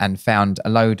it and found a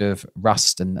load of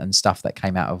rust and stuff that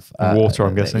came out of water,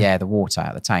 I'm guessing. Yeah, the water out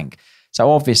of the tank.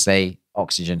 So obviously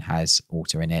oxygen has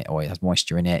water in it, or it has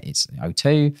moisture in it. It's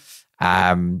O2.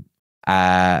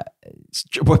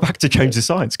 We're back to change the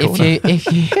science.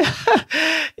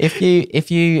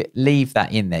 If you leave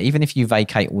that in there, even if you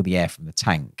vacate all the air from the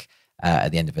tank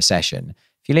at the end of a session,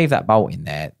 if you leave that bolt in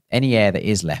there, any air that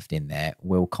is left in there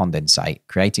will condensate,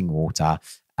 creating water.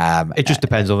 It just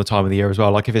depends on the time of the year as well.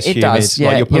 Like if it's humid, does,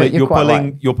 yeah, like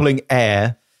you're pulling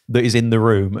air that is in the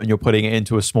room and you're putting it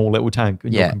into a small little tank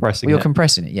and you're compressing it. You're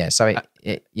compressing it, yeah. So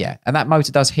and that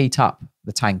motor does heat up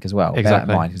the tank as well.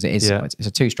 Exactly, because it is it's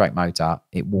a 2-stroke motor.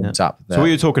 It warms up. So what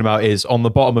you're talking about is on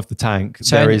the bottom of the tank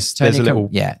there's a little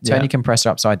turn your compressor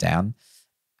upside down.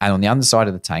 And on the underside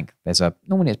of the tank,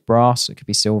 normally it's brass. It could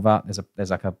be silver.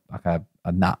 There's like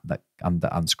a nut that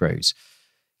unscrews.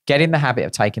 Get in the habit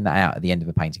of taking that out at the end of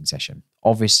a painting session.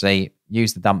 Obviously,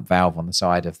 use the dump valve on the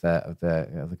side of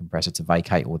the compressor to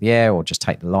vacate all the air, or just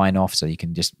take the line off so you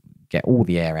can just get all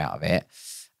the air out of it.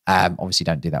 Obviously,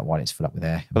 don't do that while it's full up with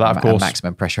air. But that, of course,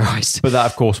 maximum pressurized. But that,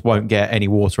 of course, won't get any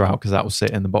water out because that will sit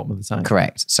in the bottom of the tank.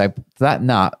 Correct. So that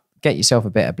nut. Get yourself a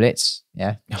bit of Blitz,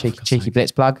 cheeky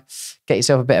Blitz plug. Get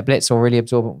yourself a bit of Blitz or really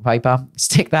absorbent paper.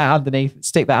 Stick that underneath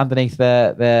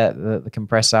the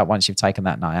compressor once you've taken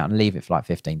that nut out, and leave it for like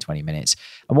 15-20 minutes.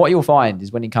 And what you'll find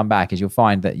is when you come back, you'll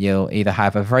find that you'll either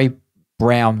have a very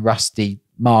brown, rusty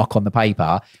mark on the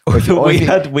paper. We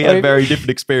had very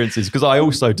different experiences, because I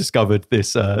also discovered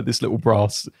this little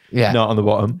brass nut on the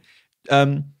bottom.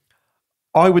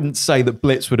 I wouldn't say that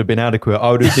Blitz would have been adequate.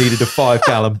 I would have needed a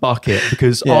 5-gallon bucket,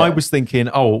 because I was thinking,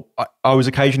 I was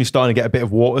occasionally starting to get a bit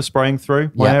of water spraying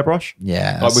through my airbrush.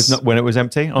 Yeah. When it was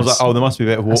empty. I was like, there must be a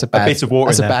bit of water in there.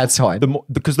 That's a bad sign.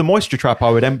 Because the moisture trap I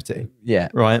would empty. Yeah.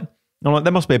 Right. And I'm like,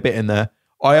 there must be a bit in there.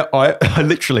 I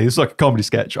literally, it's like a comedy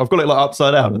sketch. I've got it like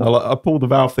upside down, and I pull the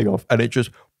valve thing off, and it just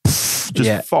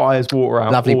fires water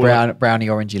out. Lovely browny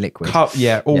orangey liquid.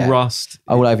 Rust.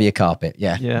 All over your carpet.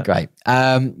 Yeah. Great.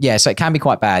 So it can be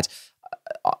quite bad.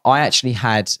 I actually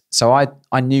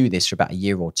I knew this for about a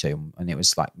year or two, and it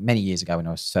was like many years ago when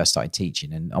I first started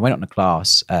teaching, and I went on a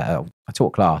class, I taught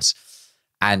a class,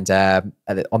 and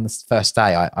on the first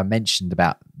day I mentioned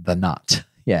about the nut.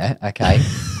 Yeah. Okay.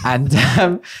 And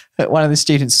one of the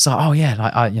students was like, "Oh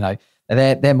yeah,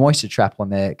 their moisture trap on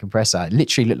their compressor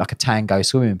literally looked like a Tango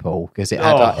swimming pool, because it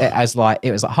was like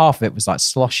half of it was like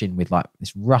sloshing with like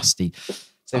this rusty."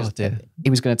 So he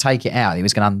was going to take it out. He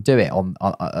was going to undo it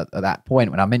at that point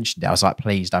when I mentioned it. I was like,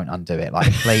 "Please don't undo it.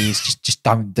 Like, please just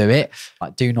don't do it.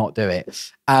 Like, do not do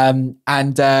it."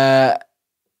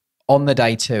 On the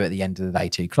day 2, at the end of the day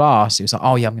 2 class, he was like,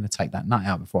 "Oh yeah, I'm going to take that nut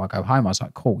out before I go home." I was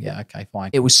like, "Cool, yeah, okay,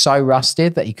 fine." It was so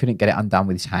rusted that he couldn't get it undone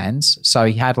with his hands. So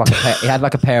he had like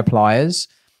a pair of pliers.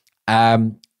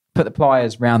 Put the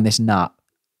pliers round this nut.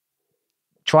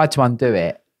 Tried to undo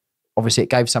it. Obviously, it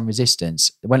gave some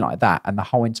resistance. It went like that, and the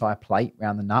whole entire plate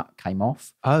around the nut came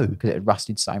off. Oh, because it had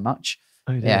rusted so much.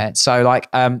 Oh, dear. Yeah. So like,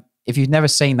 if you've never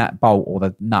seen that bolt or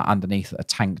the nut underneath a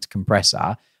tanked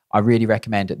compressor, I really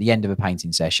recommend at the end of a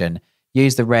painting session,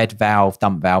 use the red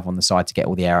dump valve on the side to get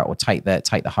all the air out, or take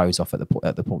the hose off at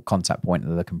the contact point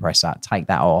of the compressor. Take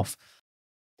that off.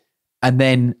 And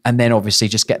then obviously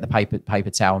just get the paper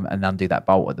towel and undo that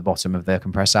bolt at the bottom of the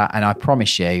compressor. And I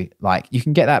promise you, like, you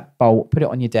can get that bolt, put it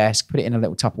on your desk, put it in a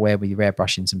little Tupperware with your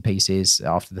airbrushing some pieces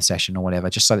after the session or whatever,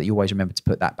 just so that you always remember to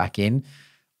put that back in.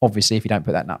 Obviously, if you don't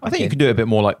put that nut back in. I think you can do it a bit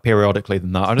more like periodically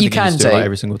than that. I don't think you can do it like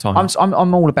every single time.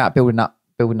 I'm all about building up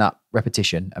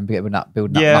repetition and building up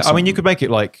muscle. I mean, you could make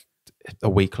it like a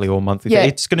weekly or monthly thing.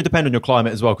 It's going to depend on your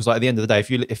climate as well, because like at the end of the day,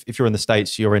 if you're in the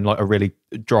States, you're in like a really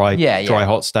dry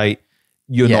hot state,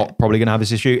 you're not probably going to have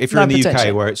this issue. If you're in the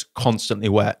UK where it's constantly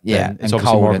wet, then it's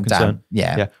obviously more of a concern.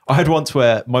 Yeah. I had once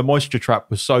where my moisture trap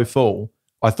was so full,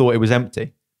 I thought it was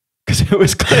empty because it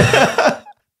was clear.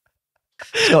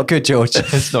 It's not good, George.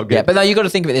 It's not good. Yeah, but no, you got to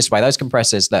think of it this way. Those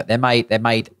compressors, look, they make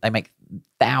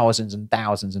thousands and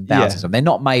thousands and thousands of them. They're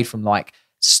not made from like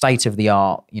state of the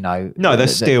art, you know. No, they're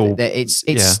steel.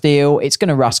 It's steel. It's going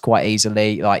to rust quite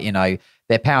easily. Like, you know,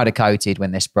 they're powder coated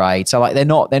when they're sprayed. So like they're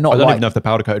not. I don't even know if they're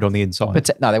powder coated on the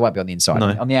inside. No, they won't be on the inside.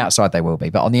 No. On the outside they will be,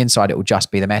 but on the inside it will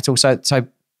just be the metal. So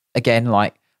again,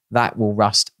 like that will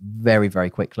rust very,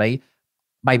 very quickly.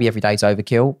 Maybe every day's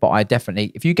overkill, but I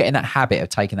definitely, if you get in that habit of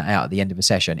taking that out at the end of a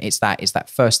session, it's that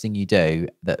first thing you do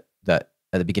that at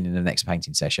the beginning of the next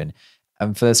painting session.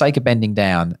 And for the sake of bending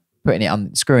down, putting it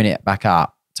on, screwing it back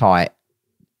up tight,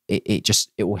 it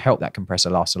will help that compressor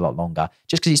last a lot longer.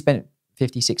 Just because you spent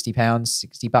 50, 60 pounds,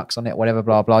 $60 on it, whatever,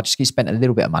 blah, blah, just because you spent a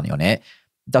little bit of money on it,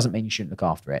 doesn't mean you shouldn't look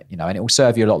after it, you know, and it will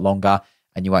serve you a lot longer.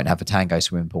 And you won't have a tango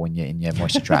swimming pool in your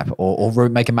moisture trap or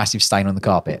make a massive stain on the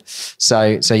carpet.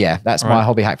 So yeah, that's my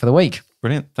hobby hack for the week.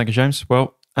 Brilliant. Thank you, James.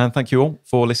 Well, and thank you all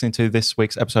for listening to this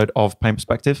week's episode of Paint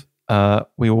Perspective.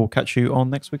 We will catch you on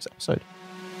next week's episode.